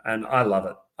 and I love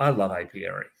it. I love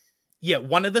Apiary. Yeah,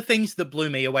 one of the things that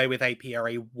blew me away with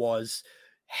Apiary was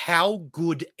how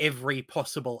good every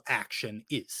possible action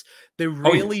is.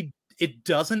 It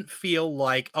doesn't feel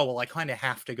like, oh, well, I kind of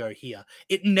have to go here.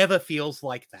 It never feels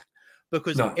like that.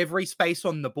 because No. every space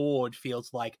on the board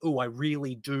feels like, oh, I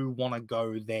really do want to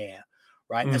go there,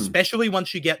 right? Especially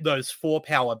once you get those 4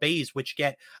 power Bs, which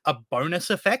get a bonus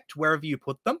effect wherever you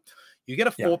put them. You get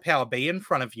a 4 power B in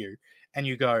front of you and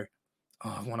you go,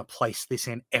 oh, I want to place this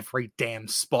in every damn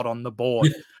spot on the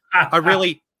board. I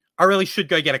really should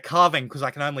go get a carving because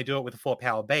I can only do it with a 4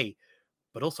 power B.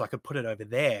 But also I could put it over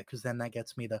there because then that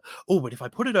gets me the, oh, but if I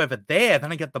put it over there,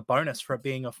 then I get the bonus for it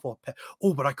being a 4 power.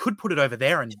 Oh, but I could put it over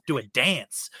there and do a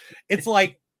dance. It's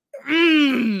like,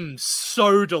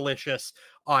 so delicious.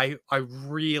 I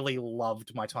really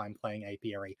loved my time playing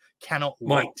Apiary. Cannot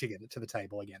wait to get it to the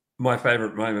table again. My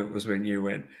favorite moment was when you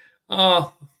went,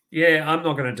 oh, yeah, I'm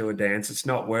not going to do a dance. It's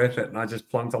not worth it. And I just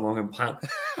plunked along and I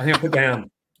think I put down,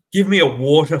 give me a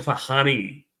water for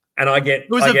honey. And it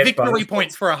was a victory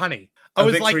point for a honey. I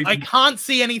was like, I can't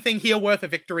see anything here worth a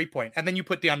victory point. And then you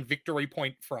put down victory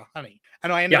point for a honey.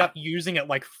 And I ended up using it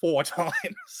like 4 times.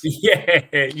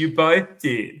 Yeah, you both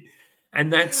did.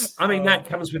 And that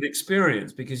comes with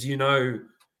experience because you know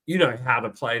how to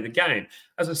play the game.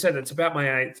 As I said, it's about my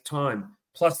 8th time,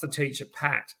 plus the teacher,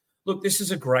 Pat. Look, this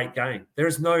is a great game. There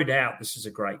is no doubt this is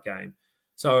a great game.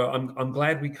 So I'm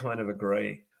glad we kind of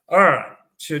agree. All right.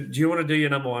 Do you want to do your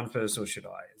number 1 first, or should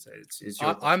I?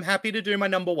 I'm happy to do my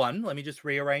number 1. Let me just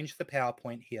rearrange the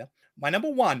PowerPoint here. My number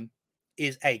 1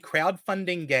 is a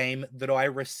crowdfunding game that I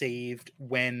received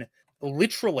when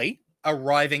literally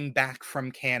arriving back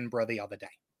from Canberra the other day.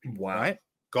 Wow. Right?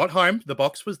 Got home, the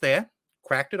box was there,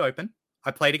 cracked it open. I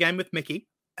played a game with Mickey,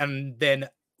 and then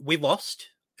we lost.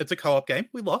 It's a co-op game.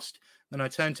 We lost. Then I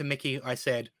turned to Mickey. I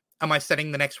said, am I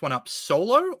setting the next one up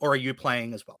solo, or are you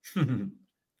playing as well?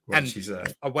 And she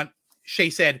said, she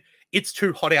said, it's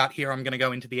too hot out here. I'm going to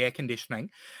go into the air conditioning.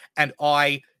 And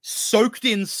I, soaked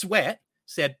in sweat,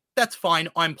 said, that's fine.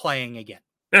 I'm playing again.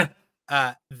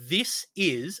 This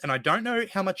is, and I don't know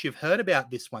how much you've heard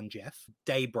about this one, Jeff,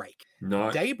 Daybreak.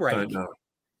 No, Daybreak don't know.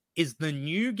 Is the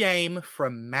new game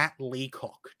from Matt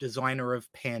Leacock, designer of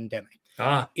Pandemic.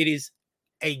 It is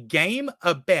a game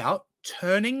about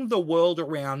turning the world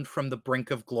around from the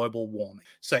brink of global warming.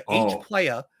 So each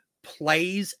player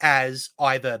plays as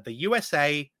either the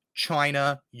USA,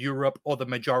 China, Europe, or the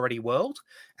majority world,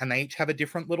 and they each have a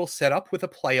different little setup with a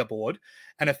player board,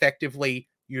 and effectively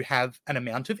you have an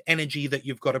amount of energy that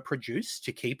you've got to produce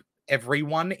to keep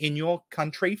everyone in your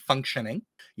country functioning.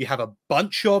 You have a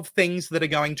bunch of things that are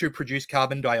going to produce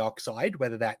carbon dioxide,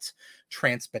 whether that's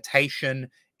transportation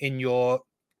in your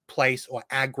place or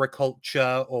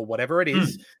agriculture or whatever it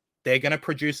is. They're going to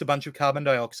produce a bunch of carbon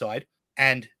dioxide,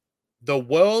 and the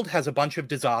world has a bunch of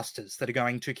disasters that are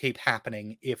going to keep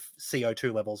happening if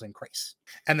CO2 levels increase.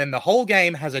 And then the whole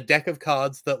game has a deck of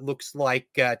cards that looks like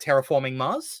Terraforming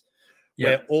Mars,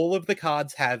 where all of the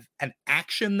cards have an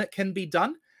action that can be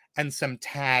done and some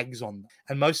tags on them.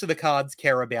 And most of the cards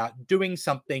care about doing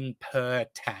something per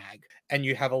tag. And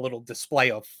you have a little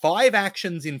display of 5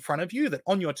 actions in front of you that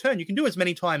on your turn you can do as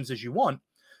many times as you want,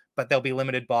 but they'll be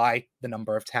limited by the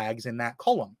number of tags in that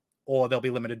column. Or they'll be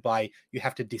limited by you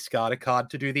have to discard a card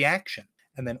to do the action.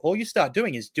 And then all you start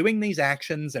doing is doing these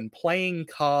actions and playing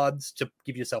cards to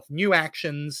give yourself new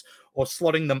actions, or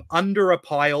slotting them under a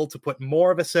pile to put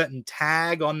more of a certain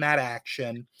tag on that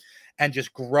action, and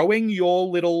just growing your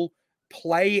little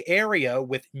play area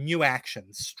with new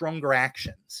actions, stronger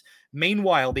actions.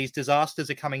 Meanwhile, these disasters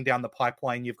are coming down the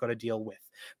pipeline you've got to deal with.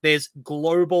 There's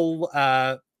global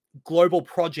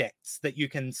projects that you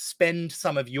can spend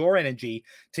some of your energy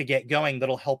to get going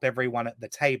that'll help everyone at the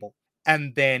table.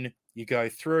 And then you go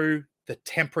through, the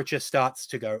temperature starts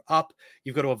to go up.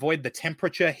 You've got to avoid the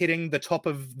temperature hitting the top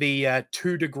of the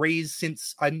 2 degrees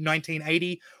since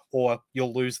 1980, or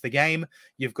you'll lose the game.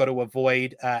 You've got to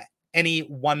avoid any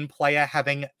one player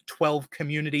having 12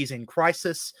 communities in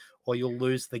crisis, or you'll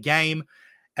lose the game.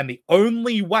 And the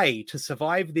only way to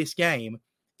survive this game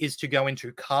is to go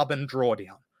into carbon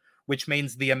drawdown, which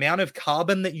means the amount of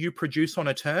carbon that you produce on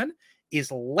a turn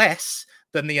is less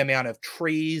than the amount of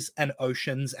trees and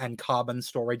oceans and carbon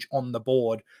storage on the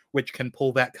board, which can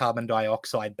pull that carbon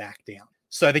dioxide back down.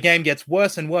 So the game gets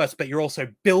worse and worse, but you're also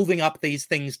building up these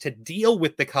things to deal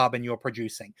with the carbon you're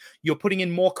producing. You're putting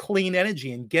in more clean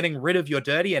energy and getting rid of your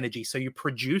dirty energy, so you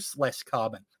produce less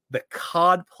carbon. The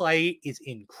card play is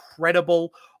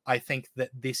incredible. I think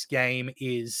that this game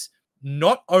is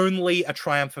not only a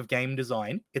triumph of game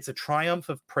design, it's a triumph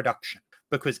of production,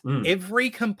 because every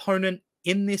component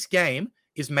in this game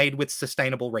is made with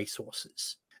sustainable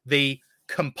resources. The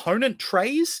component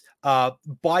trays are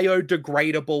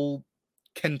biodegradable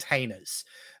containers.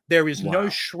 There is no Wow.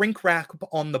 shrink wrap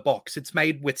on the box. It's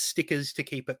made with stickers to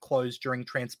keep it closed during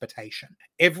transportation.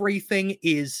 Everything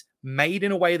is made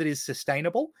in a way that is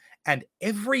sustainable, and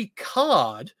every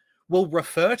card will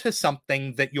refer to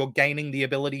something that you're gaining the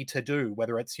ability to do,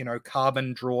 whether it's,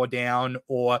 carbon drawdown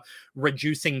or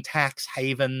reducing tax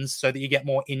havens so that you get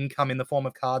more income in the form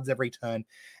of cards every turn.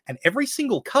 And every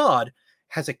single card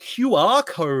has a QR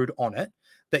code on it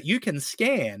that you can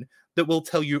scan that will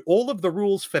tell you all of the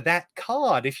rules for that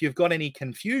card if you've got any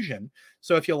confusion.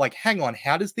 So if you're like, hang on,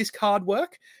 how does this card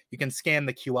work? You can scan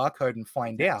the QR code and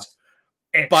find out.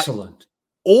 Excellent.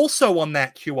 But also on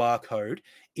that QR code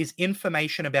is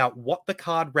information about what the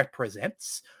card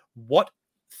represents, what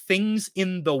things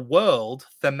in the world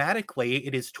thematically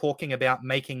it is talking about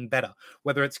making better,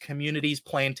 whether it's communities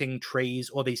planting trees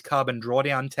or these carbon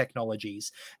drawdown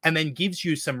technologies, and then gives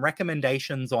you some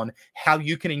recommendations on how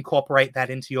you can incorporate that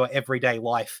into your everyday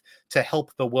life to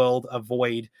help the world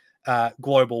avoid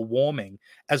global warming,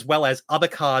 as well as other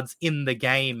cards in the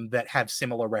game that have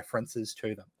similar references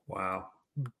to them. Wow.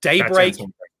 Daybreak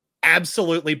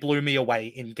absolutely blew me away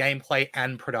in gameplay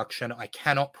and production. I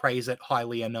cannot praise it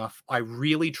highly enough. I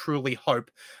really, truly hope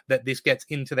that this gets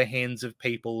into the hands of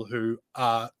people who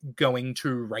are going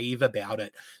to rave about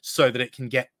it so that it can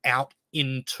get out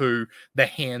into the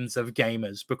hands of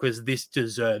gamers, because this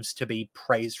deserves to be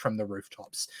praised from the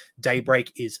rooftops.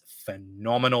 Daybreak is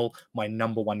phenomenal. My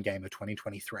number one game of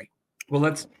 2023. Well,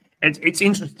 it's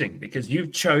interesting because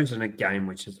you've chosen a game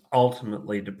which is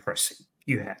ultimately depressing.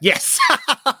 You have. Yes.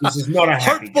 This is not a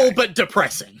happy hopeful game. but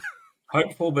depressing.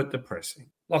 Hopeful but depressing.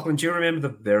 Lachlan, do you remember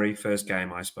the very first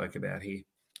game I spoke about here?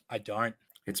 I don't.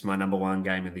 It's my number one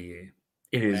game of the year.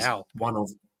 It is one of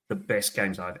the best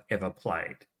games I've ever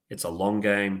played. It's a long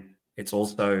game. It's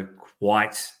also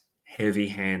quite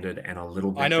heavy-handed and a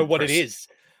little bit I know what it is.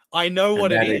 I know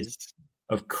what it is.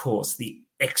 Of course, the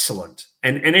excellent,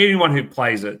 and anyone who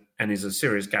plays it and is a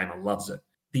serious gamer loves it,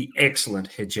 the excellent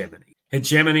Hegemony.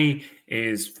 Hegemony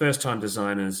is first-time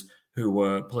designers who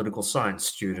were political science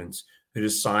students who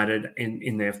decided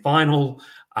in their final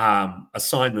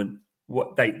assignment,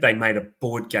 what they made a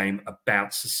board game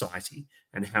about society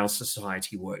and how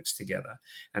society works together,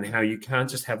 and how you can't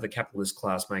just have the capitalist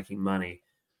class making money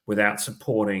without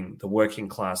supporting the working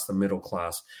class, the middle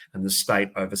class, and the state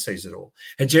oversees it all.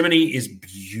 Hegemony is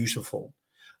beautiful.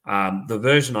 The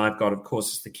version I've got, of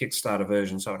course, is the Kickstarter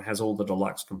version, so it has all the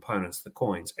deluxe components, the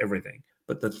coins, everything.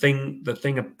 But the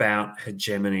thing about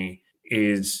Hegemony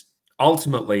is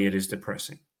ultimately it is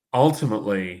depressing.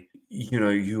 Ultimately,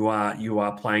 you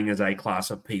are playing as a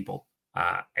class of people.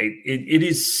 It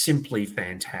is simply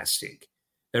fantastic.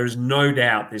 There is no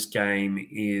doubt this game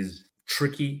is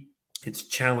tricky. It's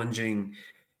challenging.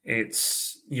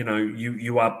 It's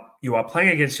you are playing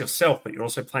against yourself, but you're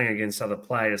also playing against other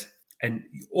players. And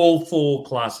all four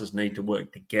classes need to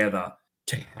work together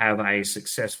to have a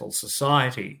successful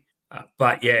society.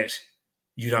 But yet,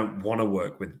 you don't want to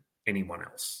work with anyone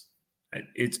else.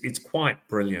 It's quite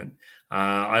brilliant.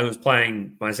 I was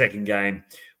playing my second game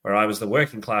where I was the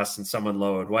working class and someone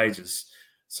lowered wages,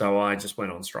 so I just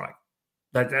went on strike.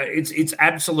 It's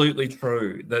absolutely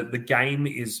true. The game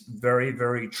is very,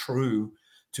 very true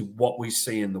to what we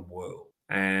see in the world,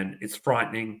 and it's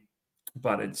frightening.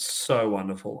 But it's so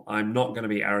wonderful. I'm not going to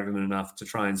be arrogant enough to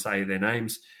try and say their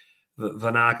names.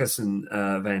 Vanarkis and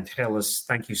Vangelis,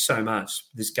 thank you so much.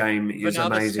 This game is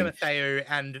amazing. Timotheo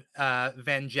and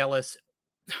Vangelis.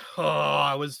 Oh,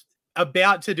 I was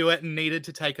about to do it and needed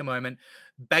to take a moment.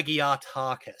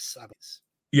 Bagiatarkis.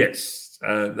 Yes, they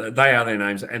are their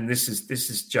names. And this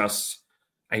is just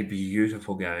a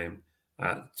beautiful game.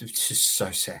 It's just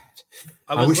so sad.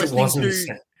 I wish it wasn't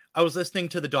sad. I was listening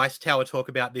to the Dice Tower talk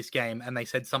about this game, and they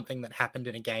said something that happened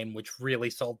in a game which really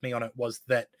sold me on it was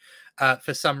that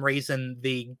for some reason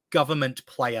the government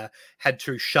player had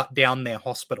to shut down their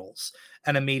hospitals,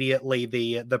 and immediately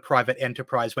the private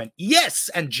enterprise went, yes,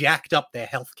 and jacked up their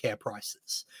healthcare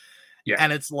prices. Yeah.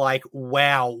 And it's like,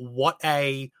 wow, what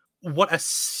a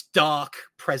stark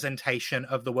presentation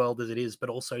of the world as it is, but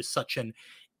also such an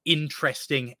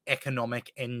interesting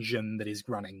economic engine that is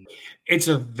running. It's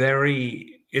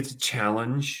a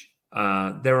challenge.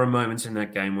 There are moments in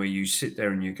that game where you sit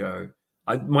there and you go,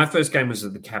 my first game was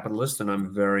as the capitalist, and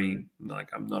I'm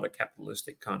not a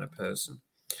capitalistic kind of person.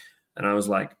 And I was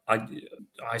like,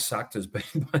 I sucked as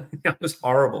being, I was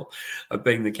horrible at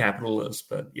being the capitalist,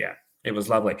 but yeah, it was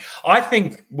lovely. I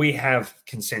think we have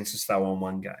consensus though on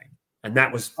one game, and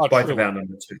that was both of our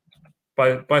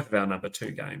number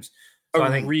two games. So I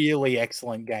think really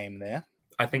excellent game there.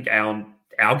 I think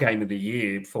our game of the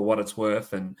year, for what it's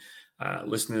worth, and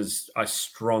listeners, I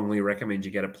strongly recommend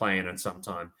you get a play in at some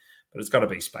time. but it's got to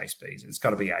be Space Bees. It's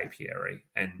got to be Apiary.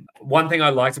 And one thing I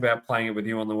liked about playing it with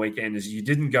you on the weekend is you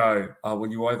didn't go, oh,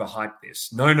 well, you overhyped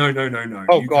this. No. Oh,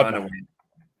 you God, kind of no. went,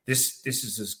 this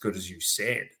is as good as you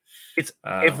said. It's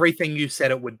everything you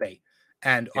said it would be.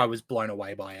 And I was blown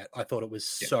away by it. I thought it was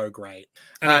so great.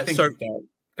 And I think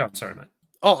sorry, mate.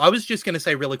 Oh, I was just going to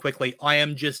say really quickly, I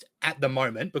am just at the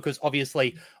moment, because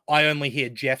obviously I only hear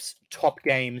Jeff's top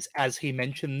games as he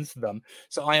mentions them.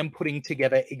 So I am putting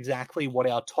together exactly what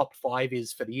our top 5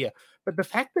 is for the year. But the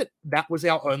fact that that was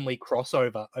our only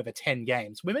crossover over 10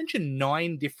 games, we mentioned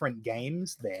 9 different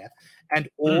games there, and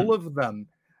all of them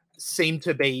seem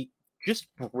to be just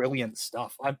brilliant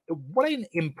stuff. What an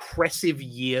impressive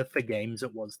year for games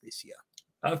it was this year.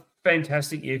 A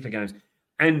fantastic year for games.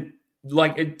 And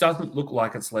like, it doesn't look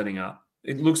like it's letting up.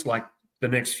 It looks like the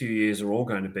next few years are all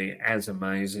going to be as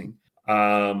amazing,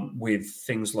 with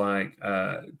things like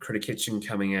Critter Kitchen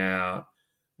coming out,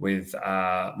 with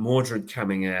Mordred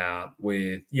coming out,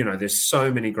 with, there's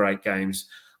so many great games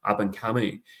up and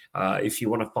coming. If you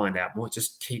want to find out more,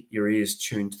 just keep your ears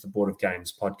tuned to the Board of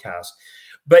Games podcast.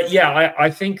 But yeah,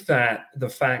 I think that the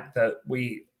fact that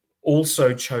we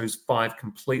also chose 5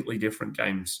 completely different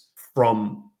games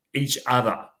from each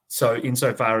other. So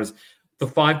insofar as the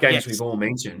 5 games we've all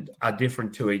mentioned are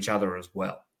different to each other as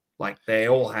well. Like, they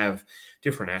all have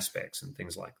different aspects and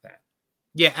things like that.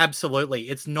 Yeah, absolutely.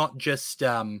 It's not just,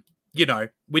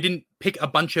 we didn't pick a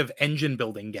bunch of engine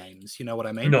building games. You know what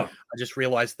I mean? No. I just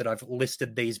realized that I've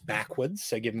listed these backwards.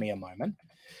 So give me a moment.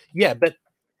 Yeah, but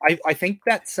I think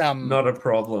that's... Not a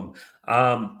problem.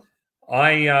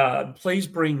 Please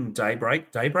bring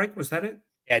Daybreak. Daybreak, was that it?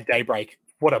 Yeah, Daybreak.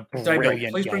 What a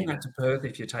brilliant Please game. bring that to Perth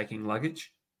if you're taking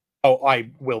luggage. Oh,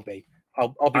 I will be.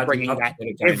 I'll be bringing that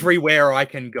everywhere I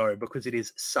can go, because it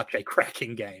is such a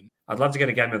cracking game. I'd love to get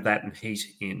a game of that and Heat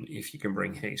in, if you can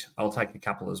bring Heat. I'll take a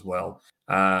couple as well.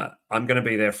 I'm going to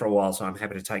be there for a while, so I'm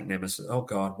happy to take Nemesis. Oh,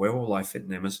 God, where will I fit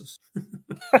Nemesis?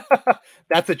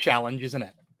 That's a challenge, isn't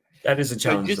it? That is a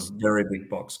challenge. It's a very big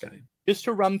box game. Just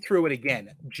to run through it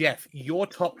again, Jeff, your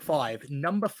top 5.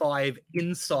 Number 5,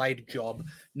 Inside Job.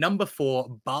 Number 4,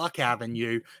 Bark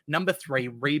Avenue. Number 3,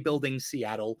 Rebuilding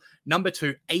Seattle. Number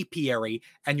 2, Apiary.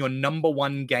 And your number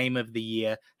 1 game of the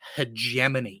year,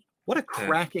 Hegemony. What a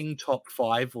cracking top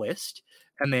 5 list.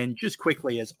 And then just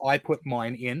quickly, as I put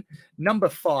mine in, number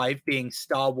 5 being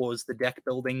Star Wars, the deck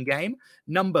building game.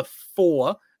 Number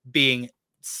 4 being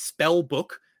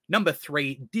Spellbook. Number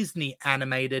 3, Disney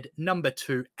animated. Number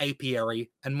 2, Apiary.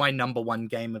 And my number 1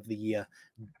 game of the year,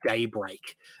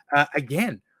 Daybreak.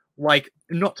 Again, like,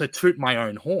 not to toot my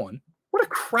own horn, what a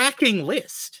cracking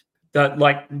list.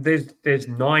 There's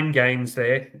 9 games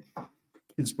there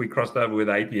since we crossed over with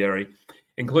Apiary,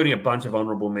 including a bunch of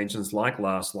honorable mentions like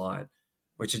Last Light,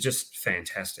 which are just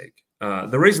fantastic.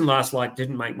 The reason Last Light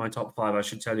didn't make my top 5, I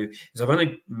should tell you, is I've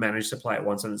only managed to play it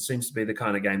once, and it seems to be the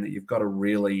kind of game that you've got to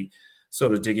really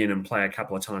sort of dig in and play a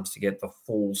couple of times to get the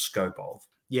full scope of.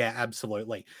 Yeah,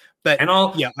 absolutely.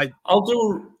 I'll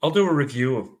do a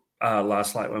review of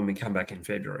Last Light when we come back in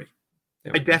February.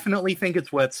 I definitely think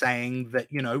it's worth saying that,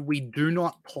 we do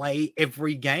not play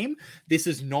every game. This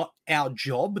is not our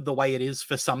job the way it is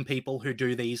for some people who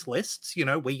do these lists.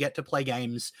 We get to play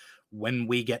games when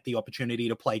we get the opportunity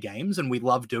to play games, and we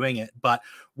love doing it, but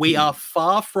we are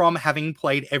far from having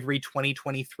played every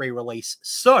 2023 release.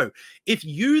 So if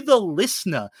you, the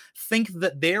listener, think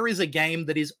that there is a game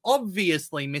that is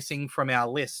obviously missing from our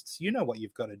lists, you know what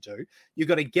you've got to do. You've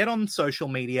got to get on social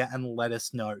media and let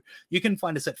us know. You can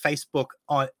find us at Facebook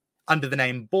under the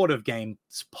name Board of Games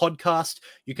Podcast.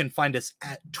 You can find us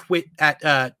at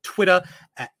Twitter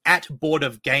at Board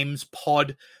of Games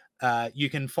Pod. You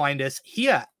can find us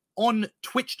here on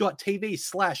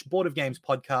twitch.tv/Board of Games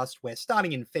Podcast, where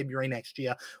starting in February next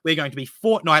year, we're going to be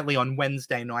fortnightly on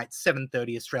Wednesday night,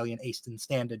 7:30 Australian Eastern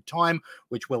Standard Time,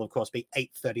 which will, of course, be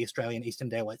 8:30 Australian Eastern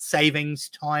Daylight Savings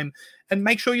Time. And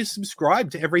make sure you subscribe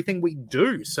to everything we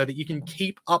do so that you can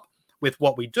keep up with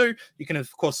what we do. You can, of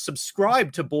course,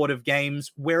 subscribe to Board of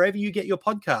Games wherever you get your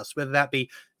podcasts, whether that be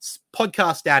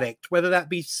Podcast Addict, whether that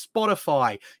be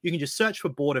Spotify. You can just search for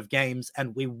Board of Games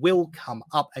and we will come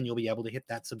up, and you'll be able to hit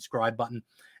that subscribe button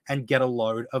and get a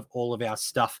load of all of our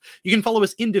stuff. You can follow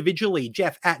us individually,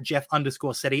 Jeff at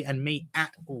Jeff_Setti and me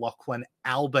at Lachlan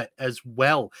Albert as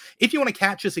well. If you want to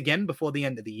catch us again before the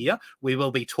end of the year, we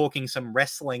will be talking some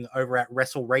wrestling over at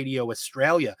Wrestle Radio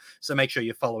Australia. So make sure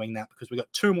you're following that, because we've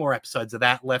got 2 more episodes of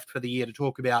that left for the year to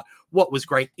talk about what was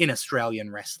great in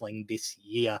Australian wrestling this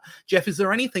year. Jeff, is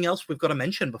there anything else we've got to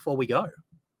mention before we go?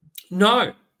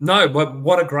 No, but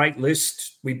what a great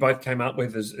list we both came up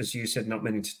with, as you said, not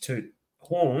meaning to toot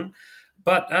horn,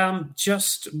 But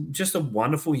just a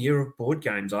wonderful year of board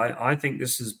games. I think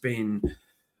this has been,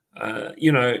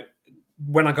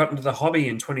 when I got into the hobby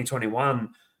in 2021,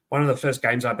 one of the first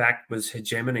games I backed was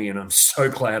Hegemony, and I'm so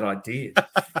glad I did.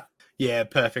 Yeah,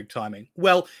 perfect timing.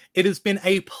 Well, it has been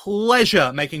a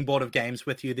pleasure making Board of Games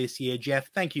with you this year, Jeff.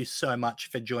 Thank you so much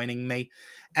for joining me.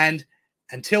 And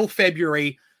until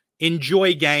February,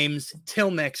 enjoy games. Till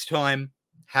next time,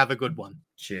 have a good one.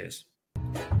 Cheers.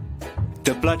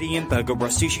 The bloody and burger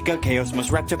Rostushika chaos most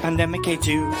wrapped up pandemic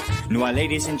K2. Noir,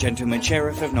 ladies and gentlemen,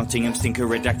 Sheriff of Nottingham, Stinker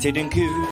redacted and coup.